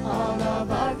of all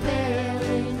of our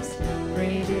failings.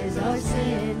 Great is our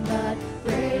sin, but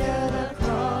greater the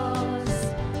cross.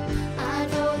 I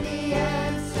know the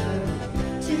answer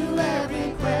to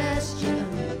every question,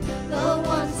 the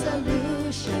one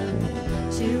solution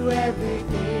to every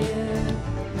fear.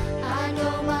 I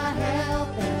know my help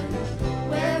and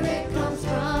where it comes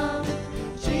from.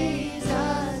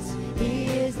 Jesus, He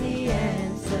is the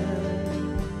answer.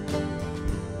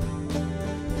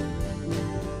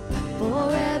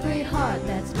 For every heart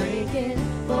that's breaking,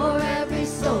 for every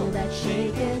soul that's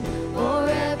shaken, for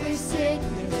every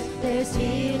sickness, there's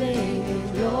healing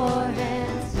in your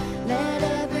hands. Let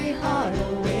every heart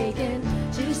awaken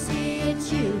to see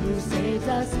it's you who saves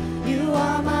us. You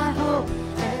are my hope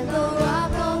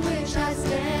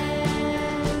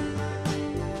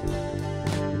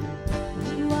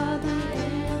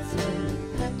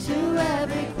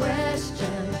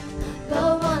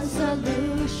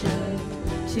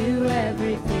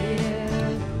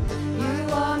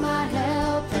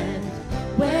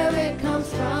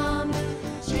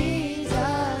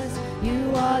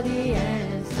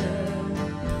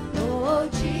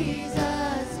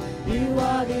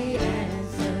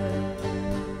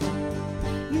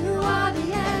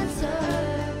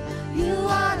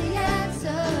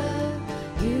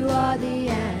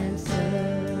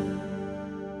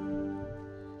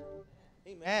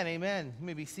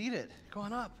may be seated. Go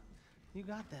on up. You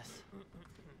got this.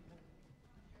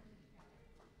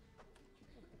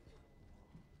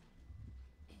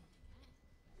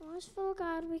 Merciful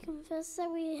God, we confess that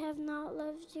we have not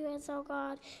loved you as our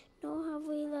God, nor have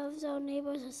we loved our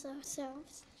neighbors as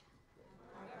ourselves.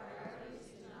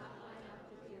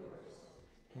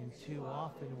 And too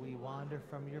often we wander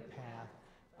from your path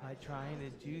by trying to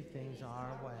do things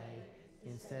our way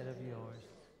instead of yours.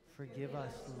 Forgive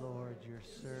us, Lord, your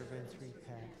servants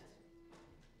repent.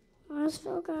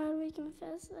 Merciful God, we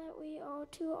confess that we are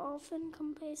too often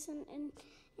complacent in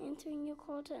entering your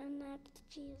call to enact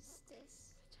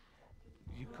justice.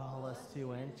 You call us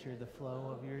to enter the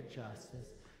flow of your justice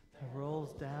that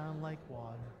rolls down like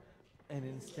water, and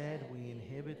instead we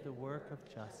inhibit the work of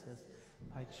justice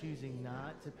by choosing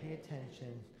not to pay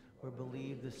attention or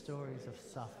believe the stories of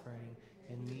suffering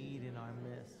and need in our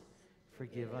midst.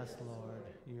 Forgive us, Lord,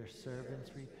 your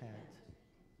servants repent.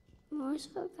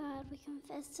 Merciful God, we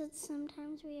confess that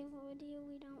sometimes we avoid you.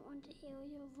 We don't want to hear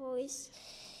your voice.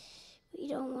 We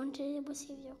don't want to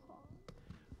receive your call.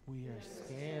 We are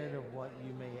scared of what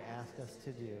you may ask us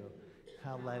to do,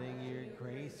 how letting your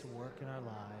grace work in our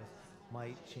lives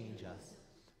might change us.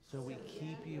 So we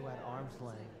keep you at arm's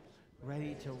length,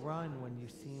 ready to run when you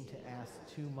seem to ask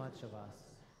too much of us.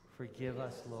 Forgive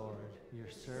us, Lord, your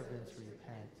servants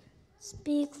repent.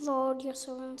 Speak, Lord, your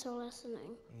servants are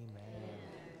listening. Amen.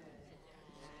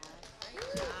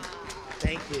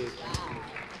 Thank you.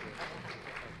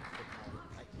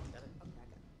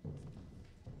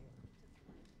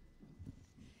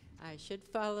 I should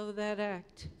follow that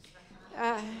act.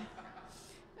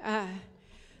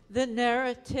 The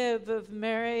narrative of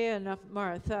Mary and of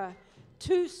Martha,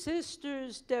 two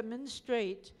sisters,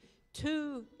 demonstrate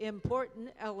two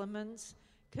important elements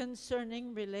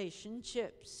concerning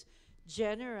relationships: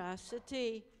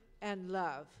 generosity and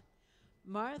love.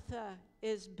 Martha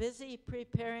is busy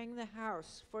preparing the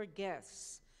house for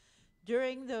guests.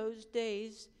 During those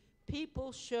days,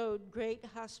 people showed great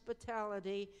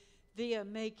hospitality via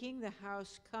making the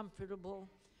house comfortable.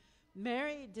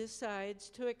 Mary decides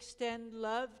to extend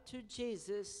love to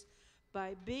Jesus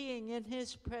by being in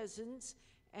his presence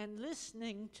and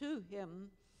listening to him.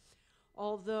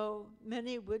 Although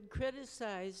many would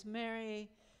criticize Mary,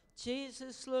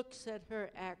 Jesus looks at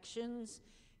her actions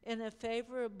in a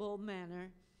favorable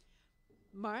manner.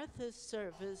 Martha's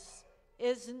service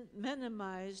isn't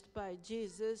minimized by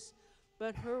Jesus,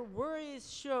 but her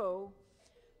worries show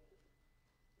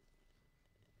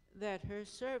that her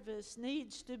service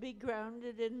needs to be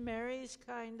grounded in Mary's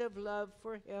kind of love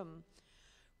for him.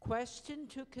 Question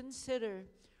to consider: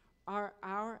 are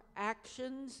our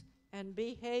actions and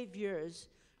behaviors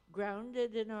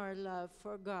grounded in our love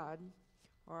for God,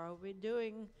 or are we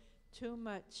doing too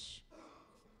much?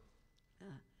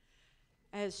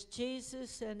 As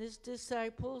Jesus and his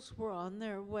disciples were on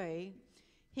their way,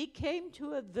 he came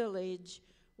to a village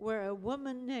where a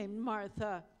woman named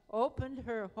Martha opened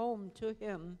her home to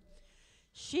him.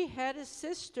 She had a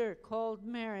sister called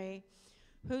Mary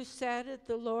who sat at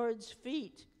the Lord's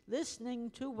feet listening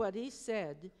to what he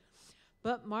said.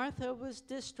 But Martha was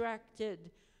distracted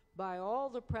by all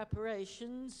the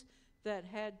preparations that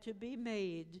had to be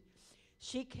made.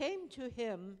 She came to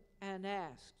him and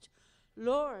asked,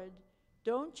 "Lord,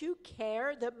 don't you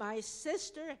care that my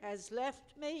sister has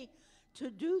left me to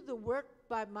do the work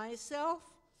by myself?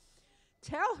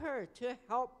 Tell her to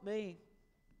help me."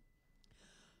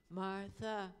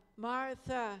 "Martha,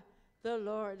 Martha," the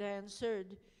Lord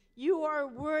answered, "you are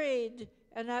worried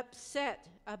and upset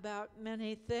about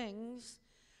many things,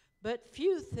 but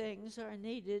few things are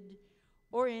needed,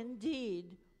 or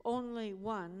indeed only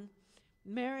one.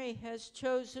 Mary has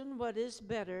chosen what is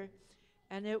better,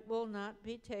 and it will not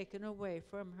be taken away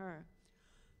from her."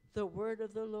 The word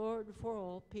of the Lord for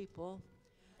all people.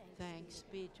 Thanks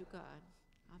be to God.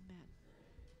 Amen.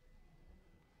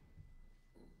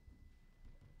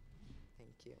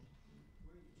 Thank you.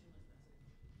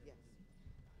 Yes.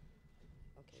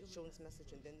 Okay, children's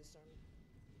message and then the sermon?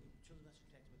 Children's message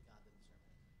text with God, then the sermon.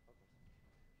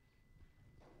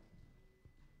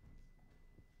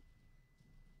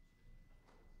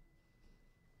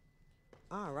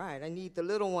 All right, I need the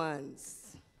little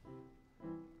ones.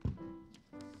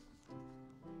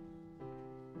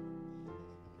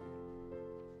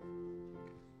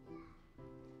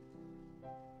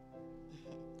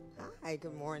 Hi,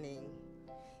 good morning.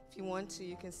 If you want to,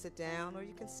 you can sit down or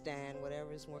you can stand,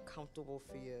 whatever is more comfortable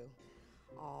for you.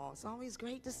 Oh, it's always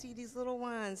great to see these little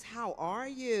ones. How are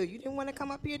you? You didn't want to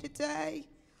come up here today?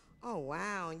 Oh,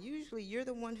 wow, and usually you're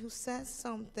the one who says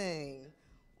something.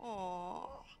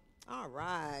 Oh, all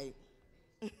right.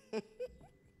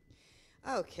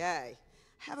 Okay.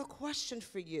 have a question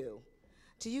for you.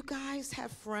 Do you guys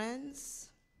have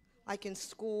friends, like in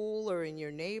school or in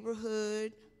your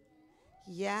neighborhood?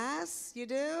 Yes, you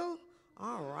do?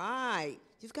 All right.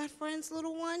 You've got friends,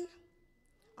 little one?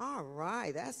 All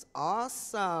right, that's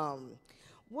awesome.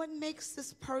 What makes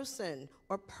this person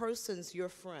or persons your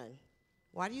friend?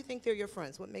 Why do you think they're your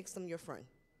friends? What makes them your friend?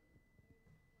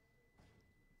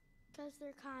 Because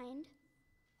they're kind.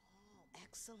 Oh,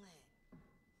 excellent.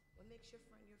 What makes your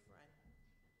friend your friend?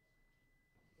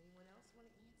 Anyone else want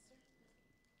to answer?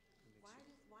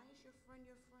 Why is your friend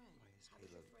your friend? How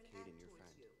does your friend act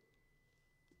towards you?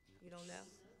 You don't know?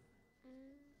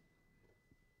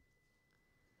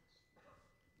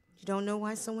 You don't know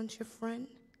why someone's your friend?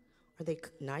 Are they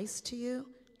nice to you?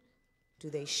 Do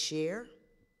they share?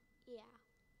 Yeah.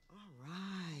 All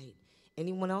right.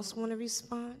 Anyone else want to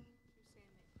respond?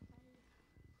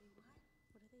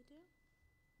 What do they do?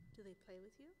 Do they play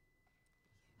with you?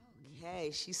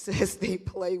 Okay, she says they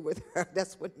play with her.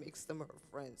 That's what makes them her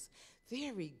friends.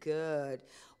 Very good.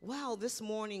 Well, this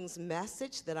morning's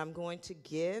message that I'm going to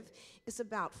give is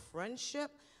about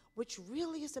friendship, which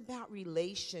really is about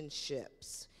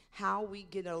relationships, how we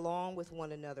get along with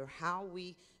one another, how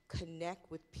we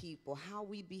connect with people, how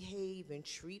we behave and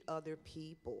treat other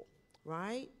people,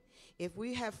 right? If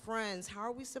we have friends, how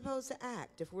are we supposed to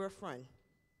act if we're a friend?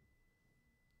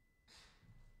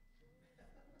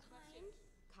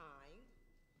 Kind.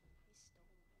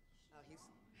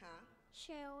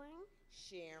 Sharing.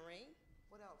 Sharing.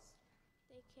 What else?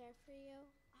 They care for you.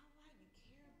 All right, we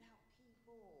care about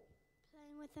people.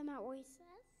 Playing with them at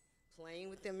recess. Playing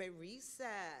with them at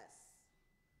recess.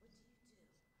 What do you do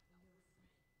when you're a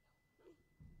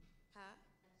friend?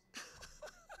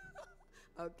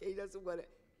 Huh? Okay, he doesn't want to.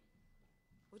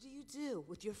 What do you do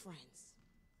with your friends?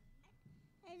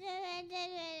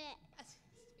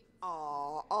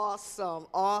 Oh, awesome,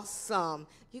 awesome.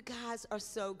 You guys are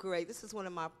so great. This is one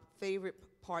of my favorite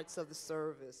parts of the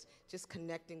service, just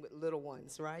connecting with little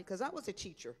ones, right? Because I was a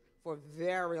teacher for a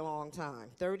very long time,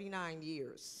 39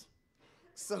 years.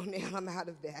 So now I'm out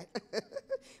of that.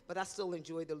 But I still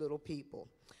enjoy the little people.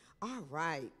 All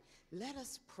right, let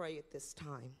us pray at this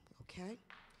time, okay?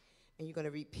 And you're going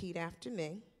to repeat after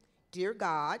me. Dear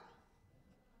God,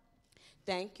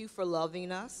 thank you for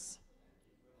loving us.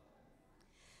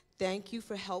 Thank you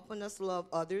for helping us love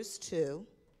others too.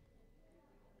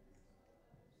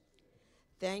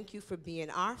 Thank you for being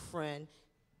our friend.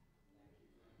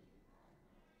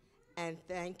 And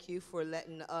thank you for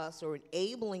letting us or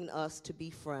enabling us to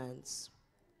be friends.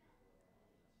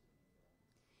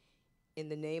 In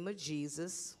the name of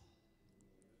Jesus,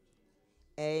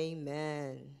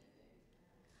 amen.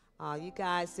 Oh, you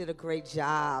guys did a great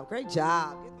job. Great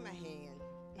job. Give them a hand.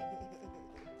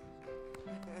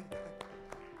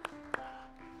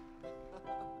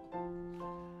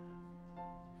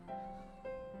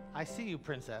 I see you,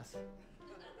 princess.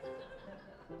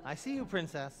 I see you,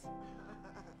 princess.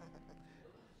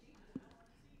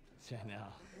 I know.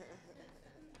 All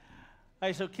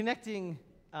right, so connecting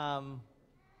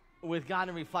with God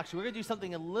in reflection, we're going to do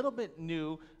something a little bit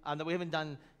new that we haven't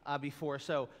done before.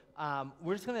 So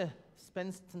we're just going to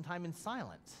spend some time in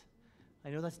silence. I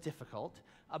know that's difficult,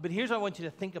 but here's what I want you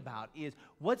to think about is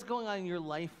what's going on in your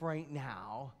life right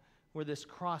now where this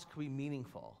cross could be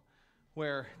meaningful,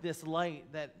 where this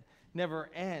light that never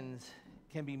ends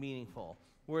can be meaningful,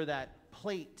 where that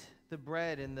plate, the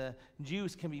bread and the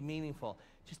juice can be meaningful.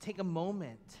 Just take a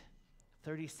moment,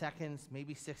 30 seconds,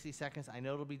 maybe 60 seconds. I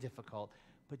know it'll be difficult,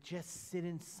 but just sit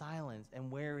in silence. And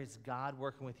where is God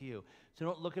working with you? So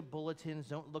don't look at bulletins,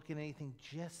 don't look at anything.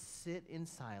 Just sit in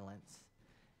silence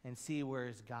and see where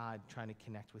is God trying to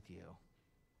connect with you.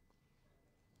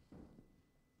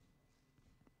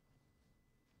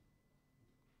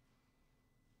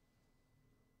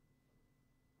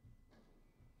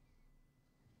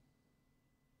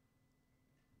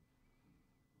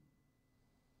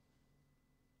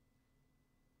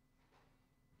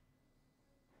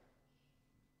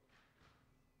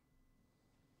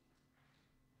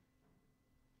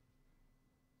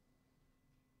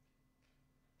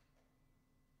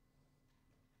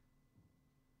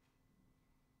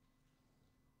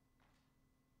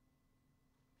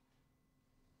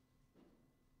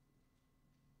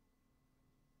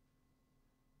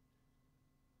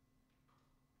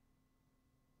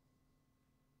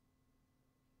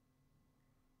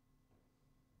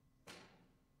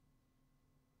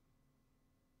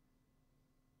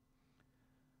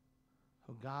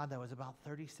 Oh God, that was about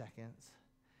 30 seconds.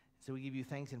 So we give you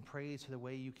thanks and praise for the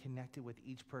way you connected with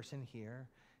each person here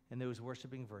and those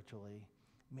worshiping virtually.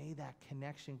 May that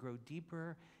connection grow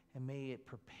deeper and may it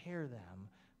prepare them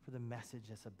for the message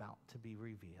that's about to be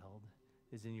revealed.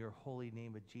 It is in your holy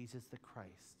name of Jesus the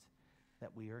Christ that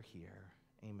we are here.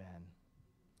 Amen.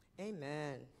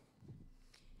 Amen.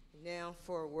 Now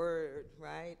for a word,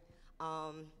 right?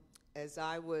 As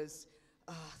I was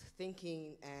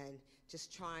thinking and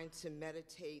just trying to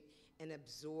meditate and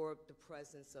absorb the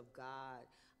presence of God,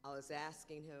 I was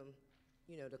asking him,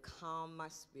 to calm my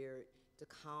spirit, to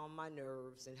calm my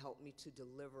nerves, and help me to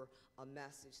deliver a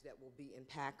message that will be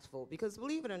impactful. Because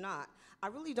believe it or not, I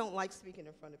really don't like speaking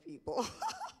in front of people.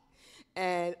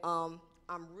 And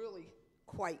I'm really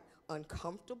quite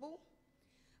uncomfortable.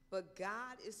 But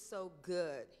God is so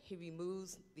good. He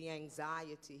removes the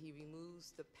anxiety. He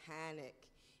removes the panic.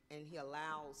 And he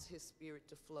allows his spirit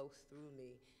to flow through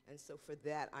me. And so for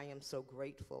that, I am so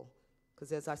grateful.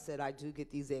 Because as I said, I do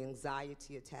get these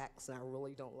anxiety attacks, and I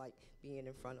really don't like being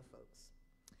in front of folks.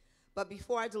 But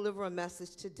before I deliver a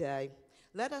message today,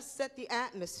 let us set the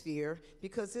atmosphere,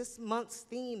 because this month's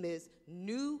theme is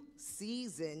New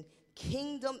Season,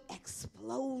 Kingdom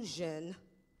Explosion.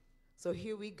 So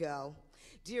here we go.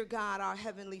 Dear God, our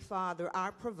Heavenly Father,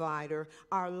 our provider,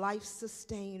 our life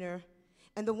sustainer,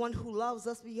 and the one who loves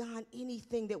us beyond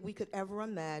anything that we could ever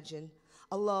imagine,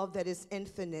 a love that is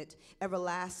infinite,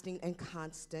 everlasting, and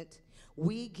constant.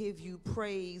 We give you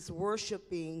praise,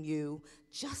 worshiping you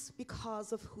just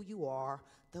because of who you are,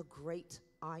 the great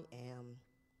I am.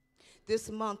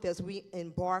 This month, as we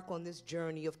embark on this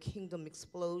journey of kingdom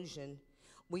explosion,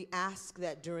 we ask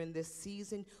that during this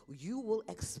season, you will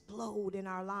explode in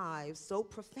our lives so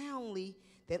profoundly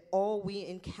that all we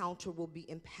encounter will be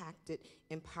impacted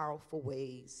in powerful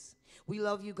ways. We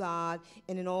love you, God,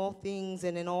 and in all things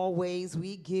and in all ways,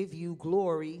 we give you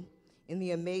glory in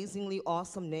the amazingly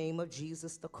awesome name of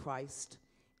Jesus the Christ.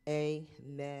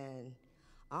 Amen.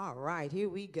 All right, here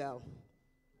we go.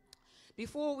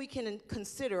 Before we can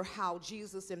consider how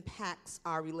Jesus impacts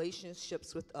our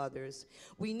relationships with others,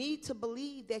 we need to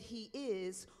believe that he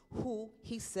is who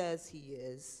he says he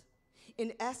is.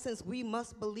 In essence, we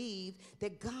must believe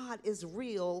that God is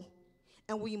real,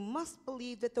 and we must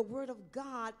believe that the word of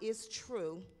God is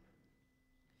true.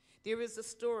 There is a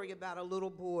story about a little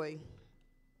boy,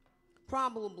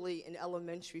 probably in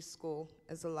elementary school,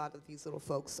 as a lot of these little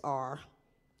folks are.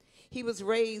 He was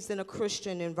raised in a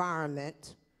Christian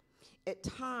environment. At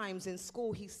times in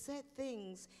school, he said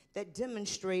things that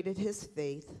demonstrated his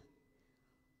faith.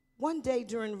 One day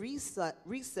during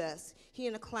recess, he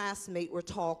and a classmate were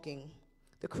talking.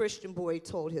 The Christian boy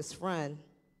told his friend,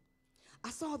 I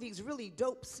saw these really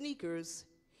dope sneakers,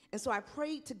 and so I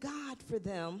prayed to God for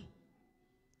them.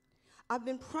 I've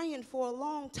been praying for a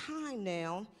long time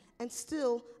now, and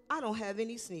still I don't have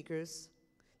any sneakers.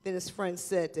 Then his friend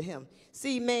said to him,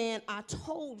 see, man, I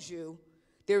told you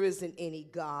there isn't any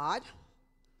God.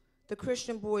 The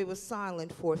Christian boy was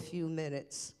silent for a few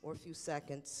minutes or a few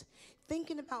seconds,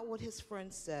 thinking about what his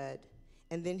friend said,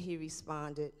 and then he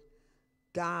responded,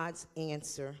 God's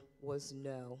answer was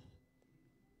no.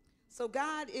 So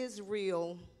God is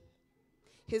real.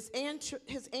 His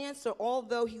answer,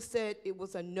 although he said it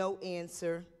was a no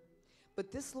answer,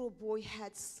 but this little boy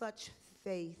had such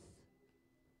faith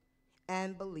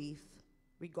and belief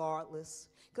regardless.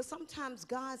 Because sometimes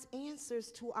God's answers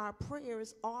to our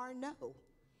prayers are no.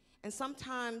 And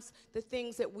sometimes the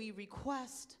things that we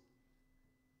request,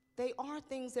 they are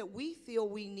things that we feel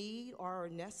we need or are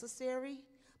necessary,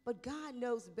 but God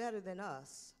knows better than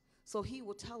us. So he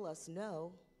will tell us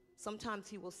no. Sometimes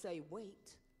he will say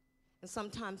wait. And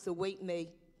sometimes the wait may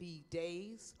be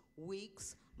days,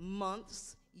 weeks,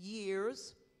 months,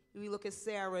 years. We look at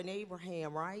Sarah and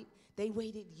Abraham, right? They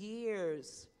waited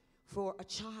years for a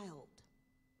child.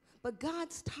 But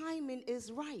God's timing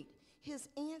is right. His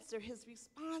answer, his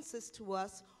responses to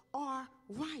us are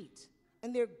right.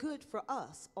 And they're good for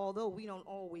us, although we don't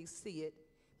always see it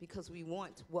because we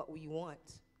want what we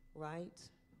want, right?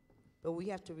 But we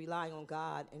have to rely on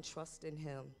God and trust in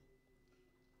him.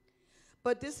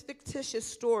 But this fictitious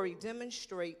story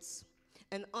demonstrates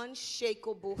an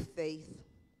unshakable faith.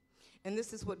 And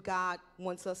this is what God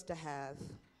wants us to have.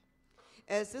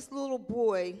 As this little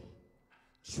boy,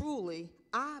 truly,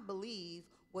 I believe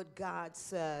what God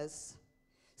says.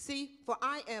 See, for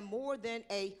I am more than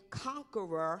a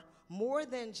conqueror, more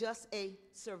than just a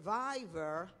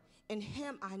survivor. In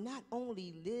him I not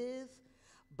only live,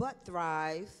 but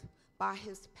thrive. By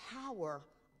his power,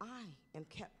 I am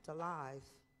kept alive.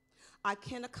 I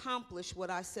can accomplish what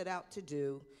I set out to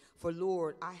do, for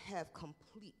Lord, I have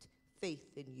complete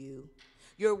faith in you.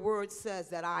 Your word says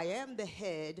that I am the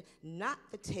head, not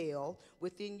the tail.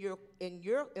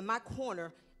 In my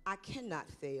corner, I cannot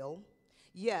fail.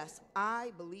 Yes,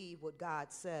 I believe what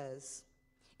God says.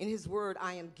 In his word,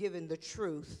 I am given the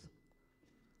truth.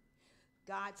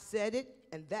 God said it,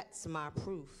 and that's my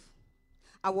proof.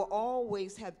 I will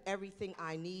always have everything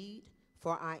I need,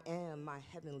 for I am my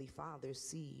heavenly Father's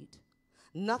seed.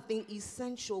 Nothing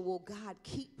essential will God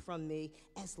keep from me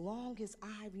as long as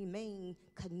I remain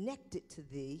connected to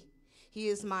thee. He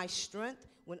is my strength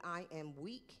when I am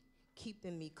weak,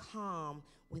 keeping me calm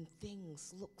when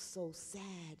things look so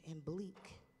sad and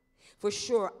bleak. For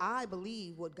sure, I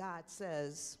believe what God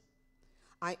says.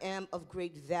 I am of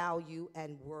great value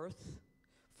and worth.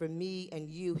 For me and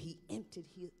you, he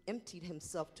emptied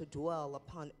himself to dwell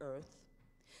upon earth.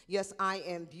 Yes, I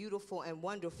am beautiful and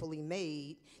wonderfully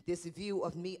made. This view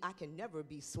of me, I can never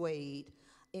be swayed.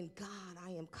 In God,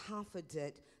 I am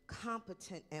confident,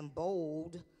 competent, and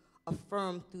bold,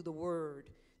 affirmed through the word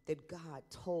that God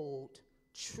told.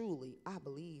 Truly, I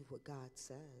believe what God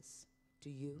says. Do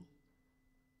you?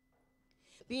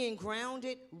 Being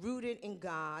grounded, rooted in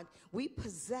God, we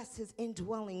possess his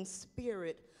indwelling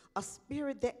spirit, a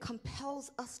spirit that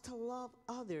compels us to love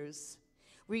others,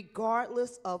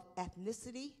 regardless of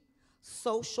ethnicity,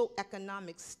 social,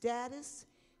 economic status,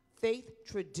 faith,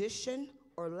 tradition,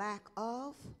 or lack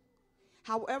of.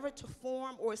 However, to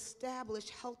form or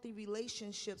establish healthy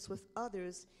relationships with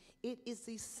others, it is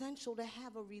essential to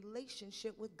have a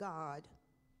relationship with God.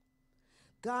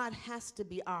 God has to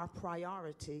be our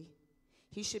priority.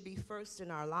 He should be first in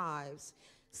our lives,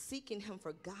 seeking him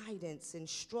for guidance,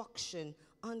 instruction,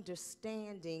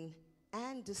 understanding,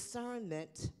 and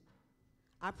discernment.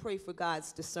 I pray for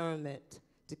God's discernment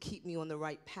to keep me on the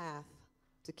right path,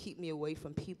 to keep me away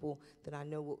from people that I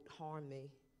know would harm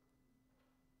me.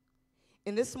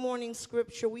 In this morning's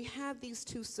scripture, we have these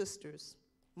two sisters,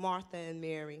 Martha and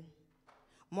Mary.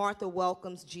 Martha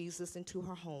welcomes Jesus into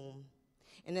her home,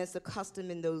 and as the custom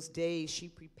in those days, she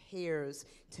prepares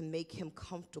to make him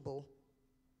comfortable.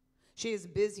 She is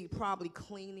busy probably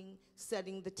cleaning,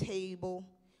 setting the table,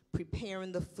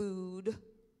 preparing the food.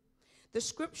 The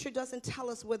scripture doesn't tell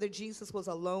us whether Jesus was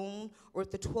alone or if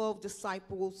the 12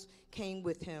 disciples came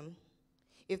with him.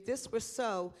 If this were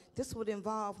so, this would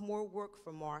involve more work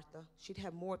for Martha. She'd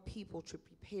have more people to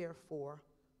prepare for,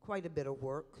 quite a bit of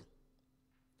work.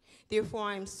 Therefore,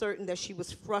 I am certain that she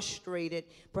was frustrated,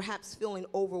 perhaps feeling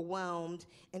overwhelmed,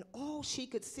 and all she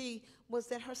could see was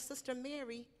that her sister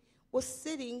Mary was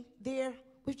sitting there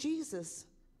with Jesus,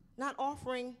 not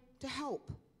offering to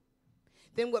help.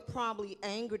 Then what probably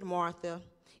angered Martha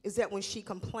is that when she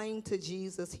complained to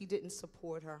Jesus, he didn't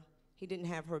support her. He didn't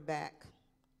have her back.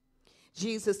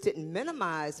 Jesus didn't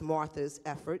minimize Martha's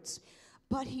efforts,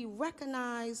 but he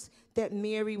recognized that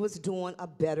Mary was doing a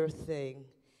better thing,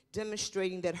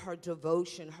 demonstrating that her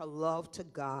devotion, her love to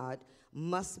God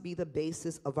must be the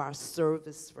basis of our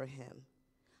service for him.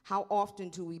 How often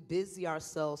do we busy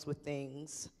ourselves with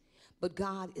things, but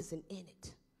God isn't in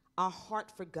it? Our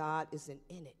heart for God isn't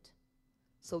in it.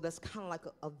 So that's kind of like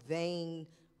a vain,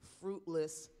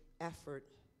 fruitless effort.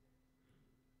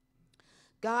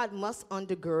 God must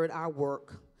undergird our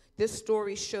work. This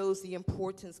story shows the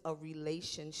importance of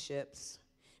relationships.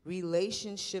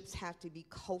 Relationships have to be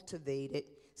cultivated,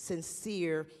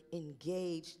 sincere,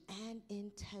 engaged, and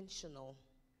intentional.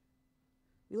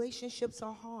 Relationships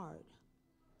are hard.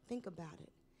 Think about it.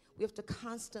 We have to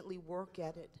constantly work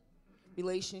at it.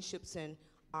 Relationships in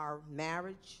our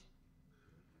marriage,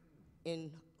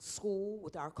 in school,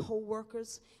 with our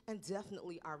coworkers, and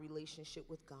definitely our relationship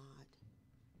with God.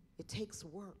 It takes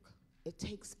work. It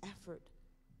takes effort.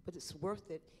 But it's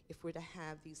worth it if we're to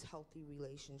have these healthy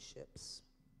relationships.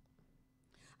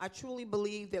 I truly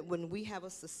believe that when we have a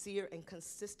sincere and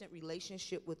consistent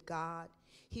relationship with God,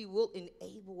 he will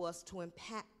enable us to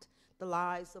impact the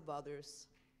lives of others.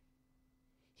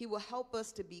 He will help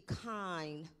us to be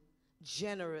kind,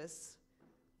 generous,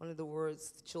 one of the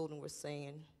words the children were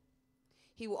saying.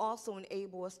 He will also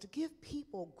enable us to give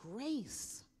people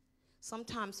grace.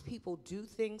 Sometimes people do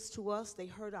things to us, they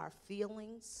hurt our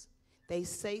feelings, they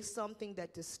say something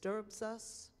that disturbs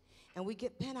us, and we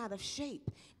get bent out of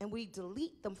shape, and we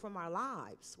delete them from our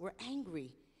lives. We're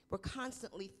angry. We're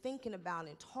constantly thinking about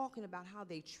and talking about how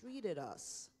they treated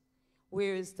us.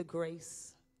 Where is the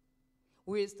grace?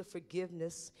 Where is the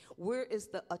forgiveness? Where is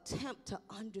the attempt to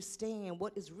understand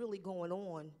what is really going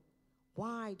on?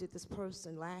 Why did this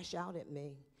person lash out at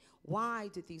me? Why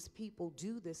did these people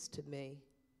do this to me?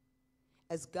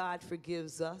 As God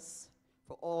forgives us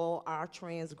for all our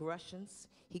transgressions,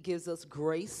 he gives us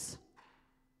grace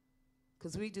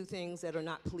because we do things that are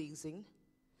not pleasing.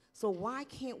 So why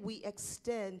can't we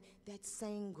extend that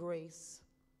same grace,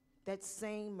 that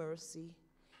same mercy,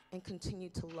 and continue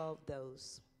to love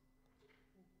those?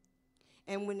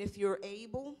 And if you're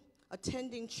able,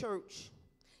 attending church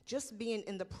just being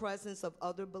in the presence of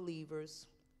other believers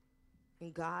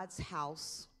in God's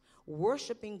house,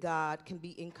 worshiping God can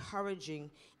be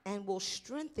encouraging and will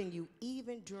strengthen you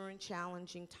even during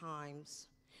challenging times.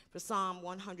 For Psalm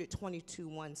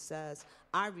 122:1 says,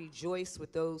 I rejoice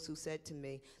with those who said to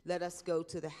me, let us go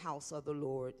to the house of the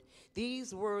Lord.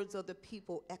 These words are the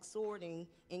people exhorting,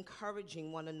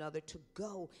 encouraging one another to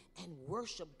go and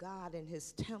worship God in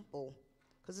his temple.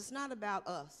 Because it's not about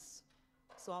us.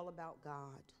 It's all about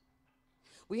God.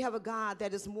 We have a God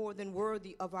that is more than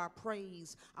worthy of our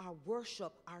praise, our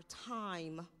worship, our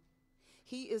time.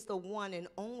 He is the one and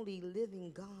only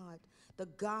living God, the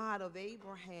God of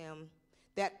Abraham.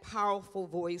 That powerful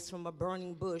voice from a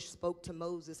burning bush spoke to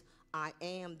Moses, I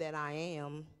am that I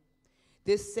am.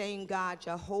 This same God,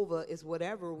 Jehovah, is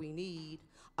whatever we need,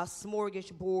 a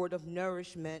smorgasbord of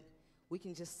nourishment we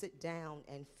can just sit down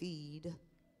and feed.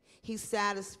 He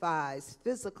satisfies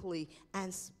physically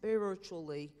and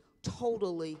spiritually,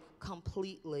 totally,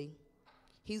 completely.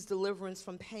 He's deliverance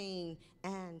from pain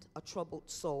and a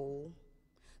troubled soul.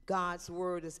 God's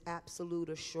word is absolute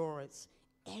assurance.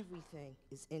 Everything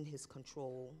is in his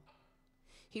control.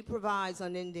 He provides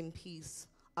unending peace,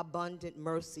 abundant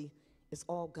mercy. It's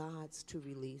all God's to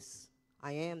release.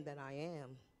 I am that I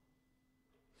am.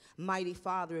 Mighty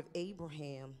Father of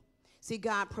Abraham. See,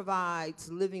 God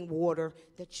provides living water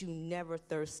that you never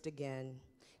thirst again.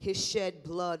 His shed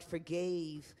blood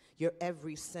forgave your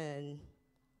every sin.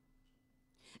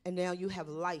 And now you have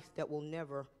life that will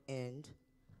never end.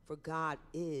 For God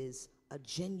is a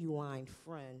genuine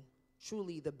friend,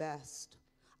 truly the best.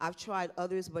 I've tried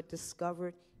others but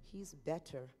discovered he's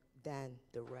better than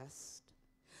the rest.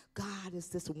 God is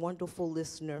this wonderful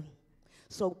listener,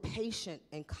 so patient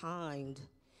and kind.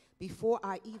 Before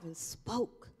I even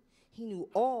spoke, he knew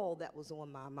all that was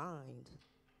on my mind.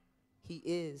 He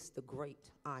is the great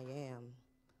I am,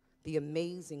 the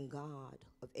amazing God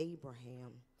of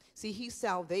Abraham. See, he's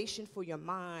salvation for your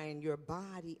mind, your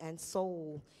body, and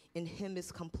soul. In him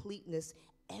is completeness,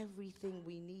 everything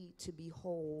we need to be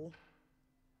whole.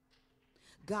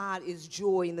 God is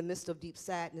joy in the midst of deep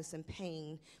sadness and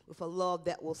pain, with a love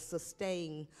that will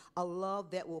sustain, a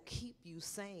love that will keep you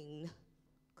sane,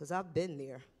 because I've been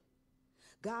there.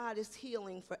 God is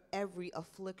healing for every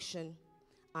affliction.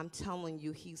 I'm telling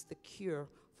you, he's the cure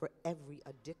for every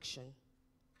addiction.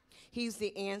 He's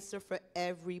the answer for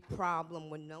every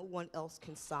problem when no one else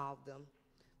can solve them.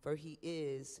 For he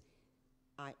is,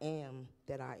 I am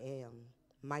that I am,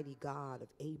 mighty God of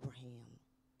Abraham.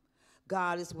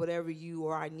 God is whatever you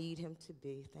or I need him to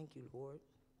be. Thank you, Lord.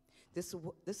 This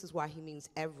is why he means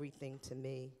everything to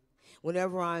me.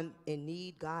 Whenever I'm in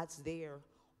need, God's there,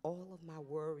 all of my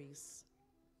worries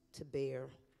to bear.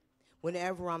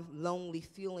 Whenever I'm lonely,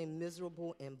 feeling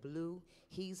miserable and blue,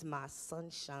 he's my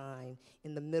sunshine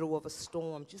in the middle of a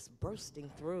storm, just bursting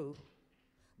through.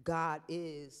 God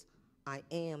is, I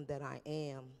am that I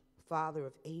am, Father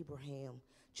of Abraham.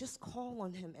 Just call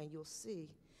on him and you'll see.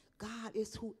 God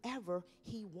is whoever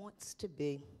he wants to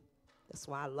be. That's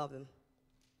why I love him.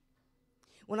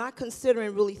 When I consider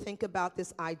and really think about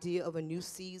this idea of a new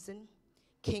season,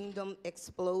 kingdom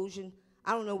explosion,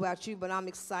 I don't know about you, but I'm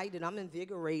excited. I'm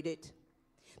invigorated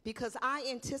because I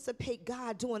anticipate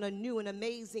God doing a new and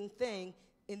amazing thing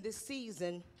in this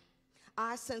season.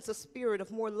 I sense a spirit of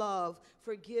more love,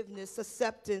 forgiveness,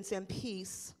 acceptance, and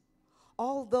peace.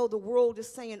 Although the world is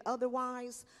saying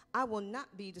otherwise, I will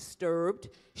not be disturbed,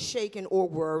 shaken, or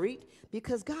worried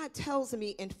because God tells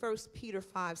me in 1 Peter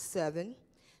 5:7,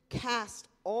 cast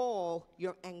all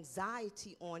your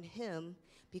anxiety on him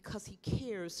because he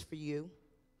cares for you.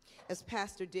 As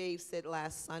Pastor Dave said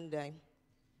last Sunday,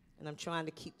 and I'm trying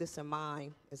to keep this in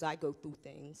mind as I go through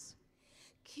things,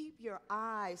 keep your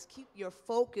eyes, keep your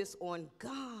focus on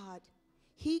God.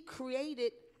 He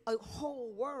created a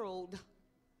whole world.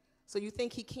 So you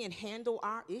think he can't handle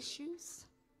our issues?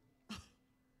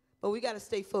 But we got to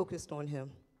stay focused on him.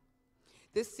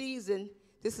 This season,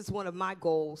 this is one of my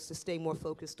goals, to stay more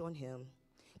focused on him,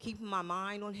 keeping my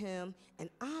mind on him, and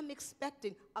I'm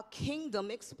expecting a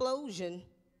kingdom explosion.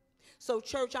 So,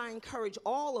 church, I encourage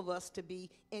all of us to be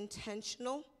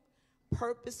intentional,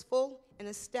 purposeful, in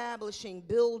establishing,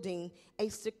 building a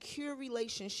secure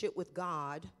relationship with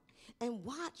God, and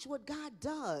watch what God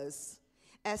does.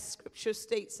 As scripture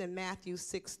states in Matthew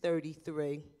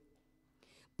 6:33,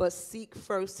 but seek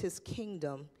first his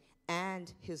kingdom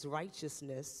and his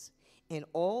righteousness, and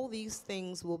all these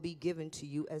things will be given to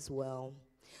you as well.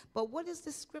 But what is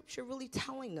this scripture really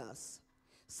telling us?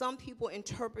 Some people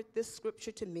interpret this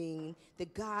scripture to mean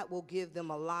that God will give them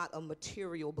a lot of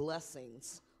material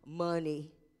blessings,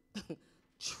 money,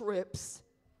 trips,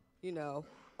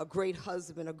 a great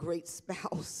husband, a great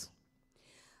spouse.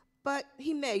 But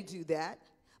he may do that.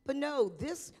 But no,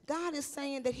 this God is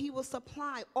saying that he will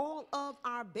supply all of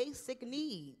our basic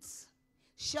needs: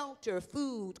 shelter,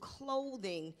 food,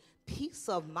 clothing, peace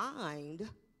of mind,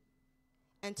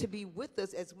 and to be with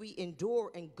us as we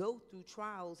endure and go through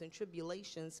trials and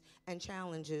tribulations and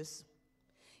challenges.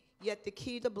 Yet the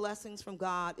key to blessings from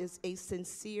God is a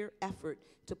sincere effort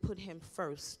to put him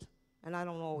first, and I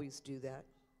don't always do that.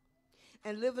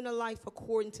 And living a life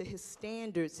according to his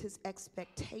standards, his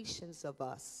expectations of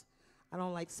us. I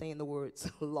don't like saying the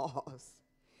words laws,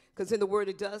 because in the word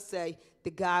it does say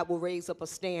that God will raise up a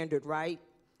standard, right?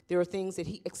 There are things that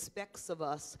he expects of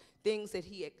us, things that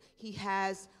he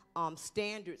has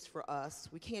standards for us.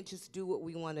 We can't just do what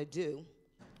we want to do,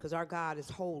 because our God is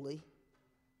holy,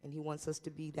 and he wants us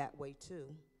to be that way too.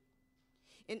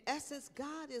 In essence,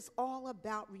 God is all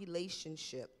about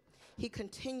relationship. He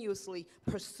continuously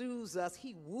pursues us.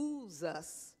 He woos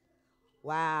us.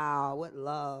 Wow, what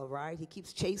love, right? He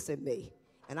keeps chasing me,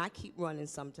 and I keep running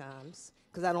sometimes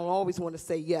because I don't always want to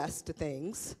say yes to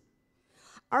things.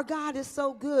 Our God is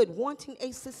so good, wanting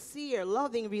a sincere,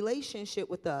 loving relationship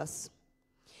with us.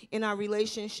 In our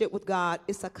relationship with God,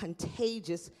 it's a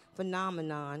contagious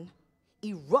phenomenon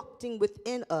erupting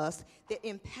within us that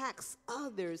impacts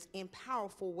others in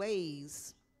powerful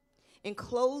ways. In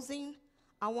closing,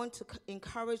 I want to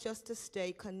encourage us to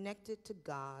stay connected to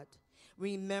God,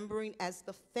 remembering as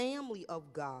the family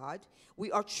of God,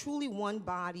 we are truly one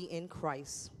body in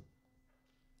Christ.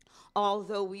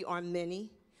 Although we are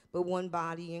many, but one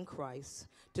body in Christ,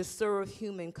 to serve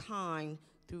humankind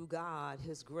through God,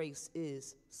 his grace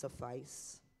is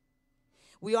suffice.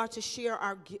 We are to share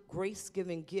our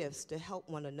grace-giving gifts to help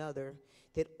one another,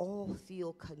 that all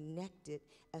feel connected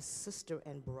as sister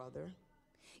and brother.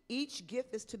 Each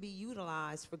gift is to be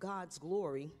utilized for God's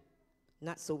glory,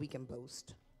 not so we can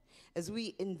boast. As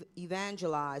we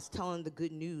evangelize, telling the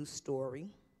good news story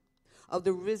of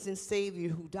the risen Savior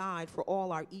who died for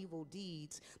all our evil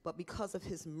deeds, but because of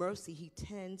his mercy, he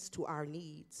tends to our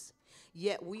needs.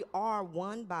 Yet we are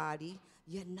one body,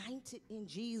 united in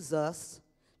Jesus,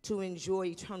 to enjoy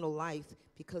eternal life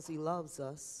because he loves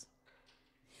us.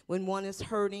 When one is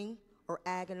hurting or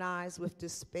agonized with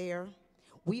despair,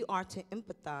 we are to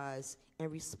empathize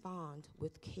and respond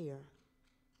with care.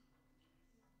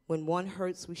 When one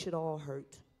hurts, we should all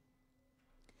hurt.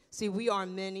 See, we are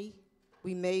many,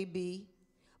 we may be,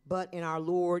 but in our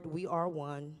Lord we are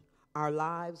one. Our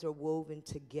lives are woven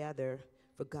together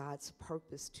for God's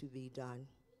purpose to be done.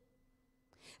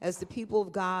 As the people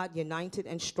of God, united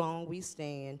and strong, we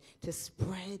stand to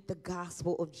spread the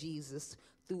gospel of Jesus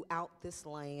throughout this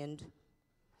land.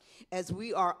 As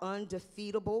we are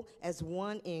undefeatable as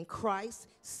one in Christ,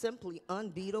 simply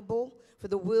unbeatable, for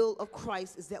the will of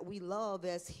Christ is that we love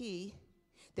as he,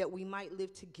 that we might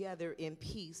live together in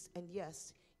peace and,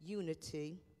 yes,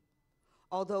 unity.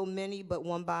 Although many, but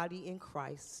one body in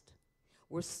Christ,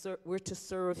 we're to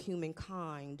serve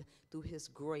humankind through his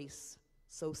grace,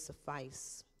 so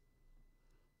suffice.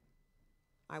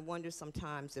 I wonder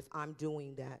sometimes if I'm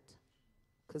doing that,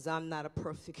 because I'm not a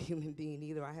perfect human being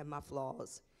either. I have my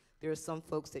flaws. There are some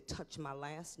folks that touch my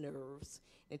last nerves.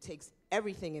 It takes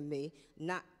everything in me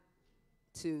not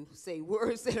to say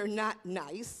words that are not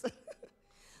nice,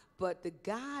 but the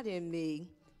God in me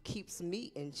keeps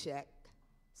me in check,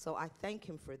 so I thank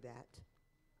him for that.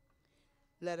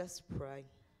 Let us pray.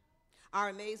 Our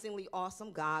amazingly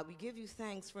awesome God, we give you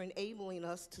thanks for enabling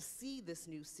us to see this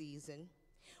new season.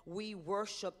 We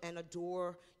worship and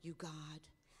adore you, God,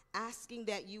 asking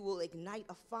that you will ignite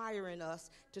a fire in us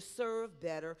to serve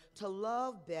better, to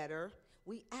love better.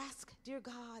 We ask, dear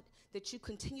God, that you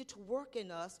continue to work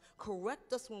in us,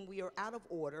 correct us when we are out of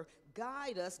order,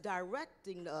 guide us,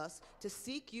 directing us to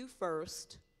seek you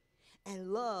first,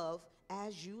 and love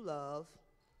as you love.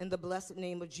 In the blessed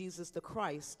name of Jesus the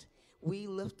Christ, we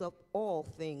lift up all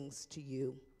things to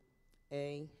you.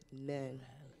 Amen. Amen.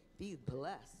 Be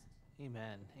blessed.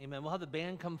 Amen. Amen. We'll have the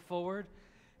band come forward.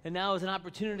 And now is an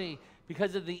opportunity,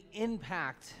 because of the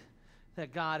impact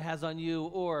that God has on you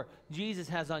or Jesus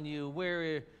has on you,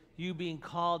 where you being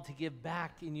called to give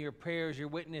back in your prayers, your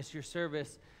witness, your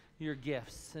service, your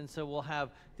gifts. And so we'll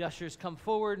have the ushers come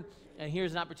forward, and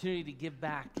here's an opportunity to give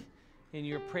back in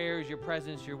your prayers, your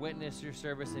presence, your witness, your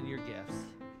service, and your gifts.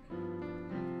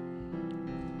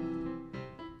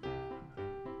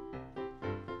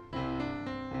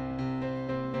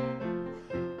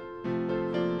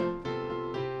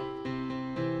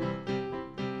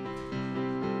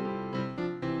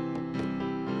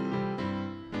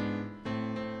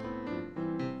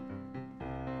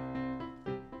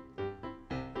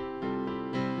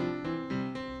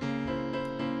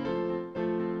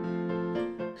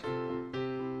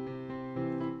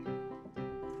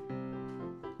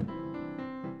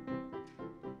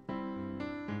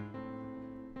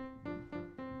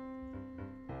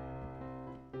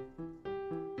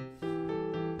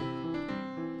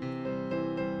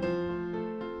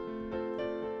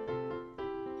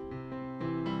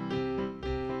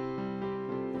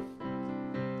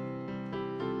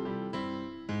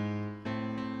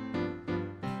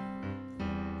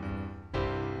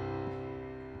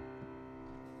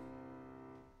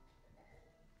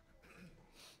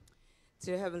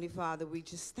 Dear Heavenly Father, we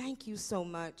just thank you so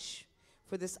much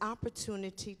for this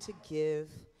opportunity to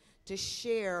give, to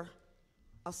share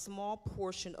a small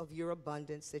portion of your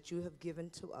abundance that you have given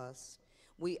to us.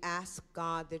 We ask,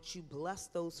 God, that you bless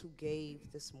those who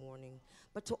gave this morning,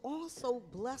 but to also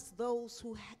bless those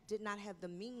who did not have the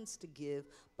means to give,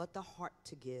 but the heart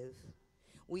to give.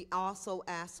 We also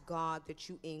ask, God, that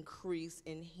you increase,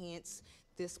 enhance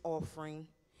this offering,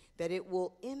 that it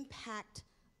will impact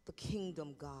the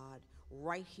kingdom, God,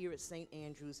 right here at St.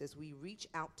 Andrews as we reach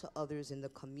out to others in the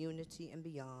community and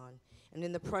beyond. And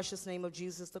in the precious name of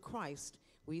Jesus the Christ,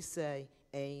 we say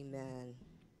amen.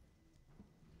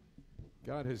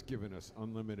 God has given us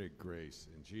unlimited grace,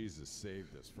 and Jesus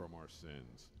saved us from our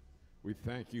sins. We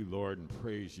thank you, Lord, and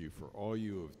praise you for all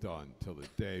you have done till the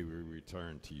day we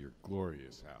return to your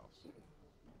glorious house.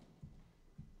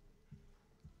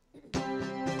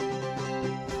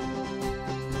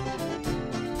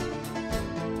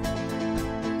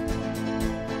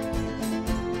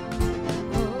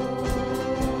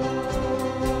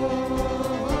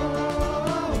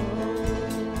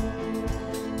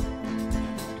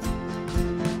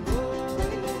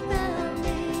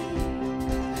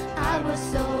 I was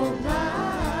so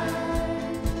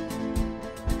blind.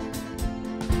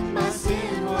 My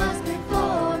sin was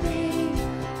before me.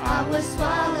 I was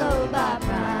swallowed by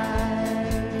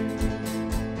pride.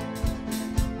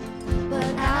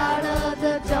 But out of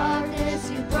the darkness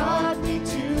you brought me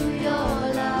to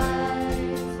your light.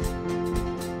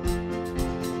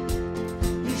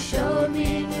 You showed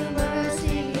me new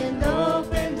mercy and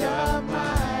opened up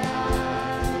my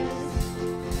eyes.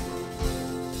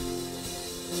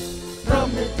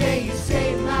 From the day you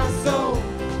saved my soul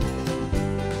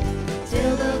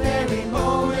till the very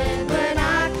moment when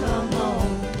I come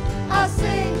home, I'll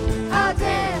sing, I'll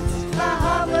dance, my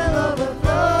heart will overflow.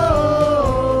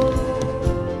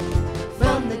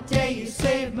 From the day you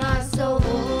saved my soul.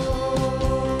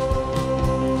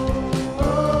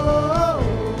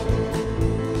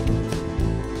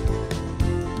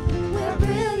 Where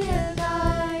brilliant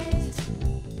light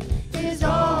is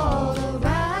all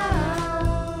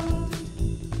around,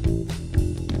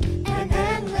 and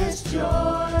endless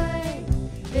joy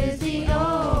is the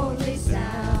only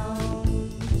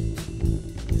sound.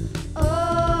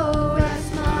 Oh,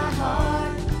 rest my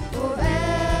heart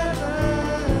forever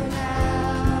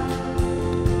now.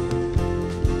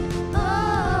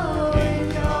 Oh,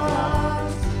 in your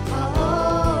arms I'll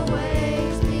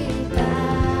always be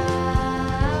found.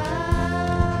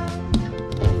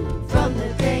 From the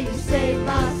day you saved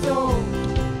my soul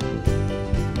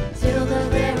till the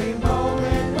very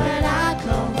moment when I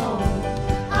come home,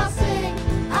 I'll sing,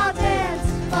 I'll dance,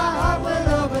 my heart will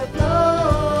overflow.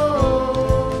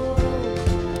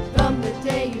 From the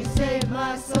day you saved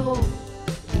my soul.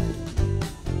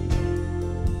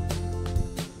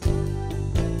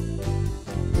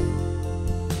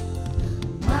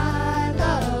 My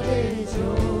love is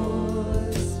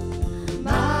yours,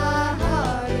 my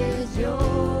heart is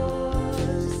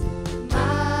yours,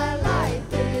 my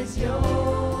life is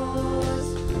yours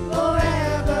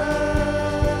forever.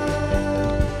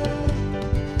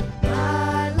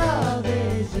 My love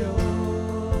is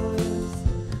yours,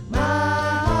 my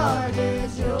heart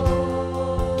is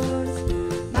yours,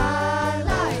 my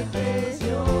life is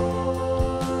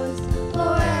yours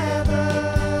forever.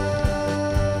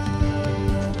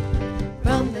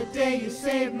 From the day you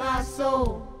saved my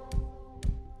soul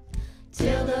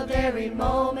till the very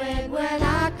moment when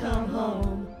I come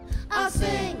home, I'll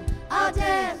sing, I'll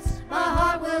dance, my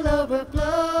heart will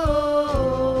overflow.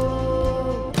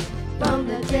 From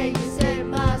the day you saved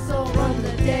my soul, from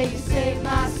the day you saved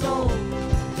my soul,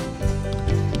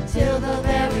 till the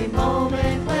very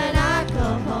moment when I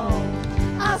come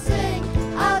home, I'll sing,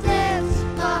 I'll dance,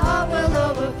 my heart will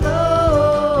overflow.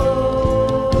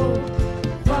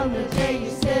 From the day you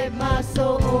saved my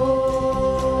soul.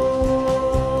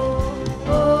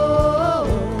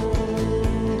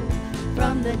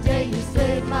 From the day you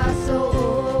saved my soul.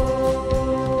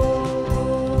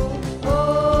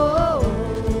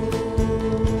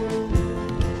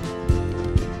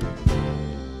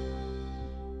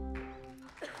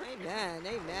 Amen,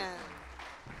 amen.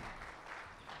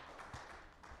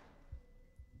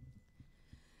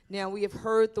 Now we have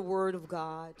heard the word of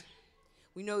God.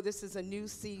 We know this is a new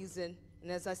season,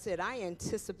 and as I said, I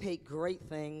anticipate great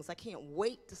things. I can't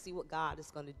wait to see what God is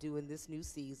going to do in this new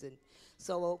season.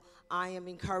 So I am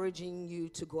encouraging you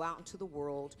to go out into the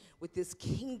world with this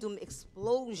kingdom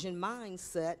explosion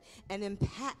mindset and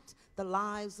impact the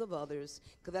lives of others,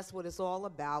 because that's what it's all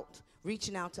about,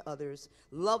 reaching out to others,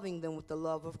 loving them with the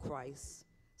love of Christ.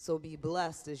 So be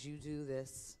blessed as you do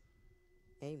this.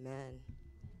 Amen.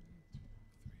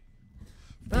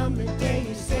 From the day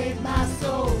you saved my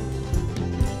soul.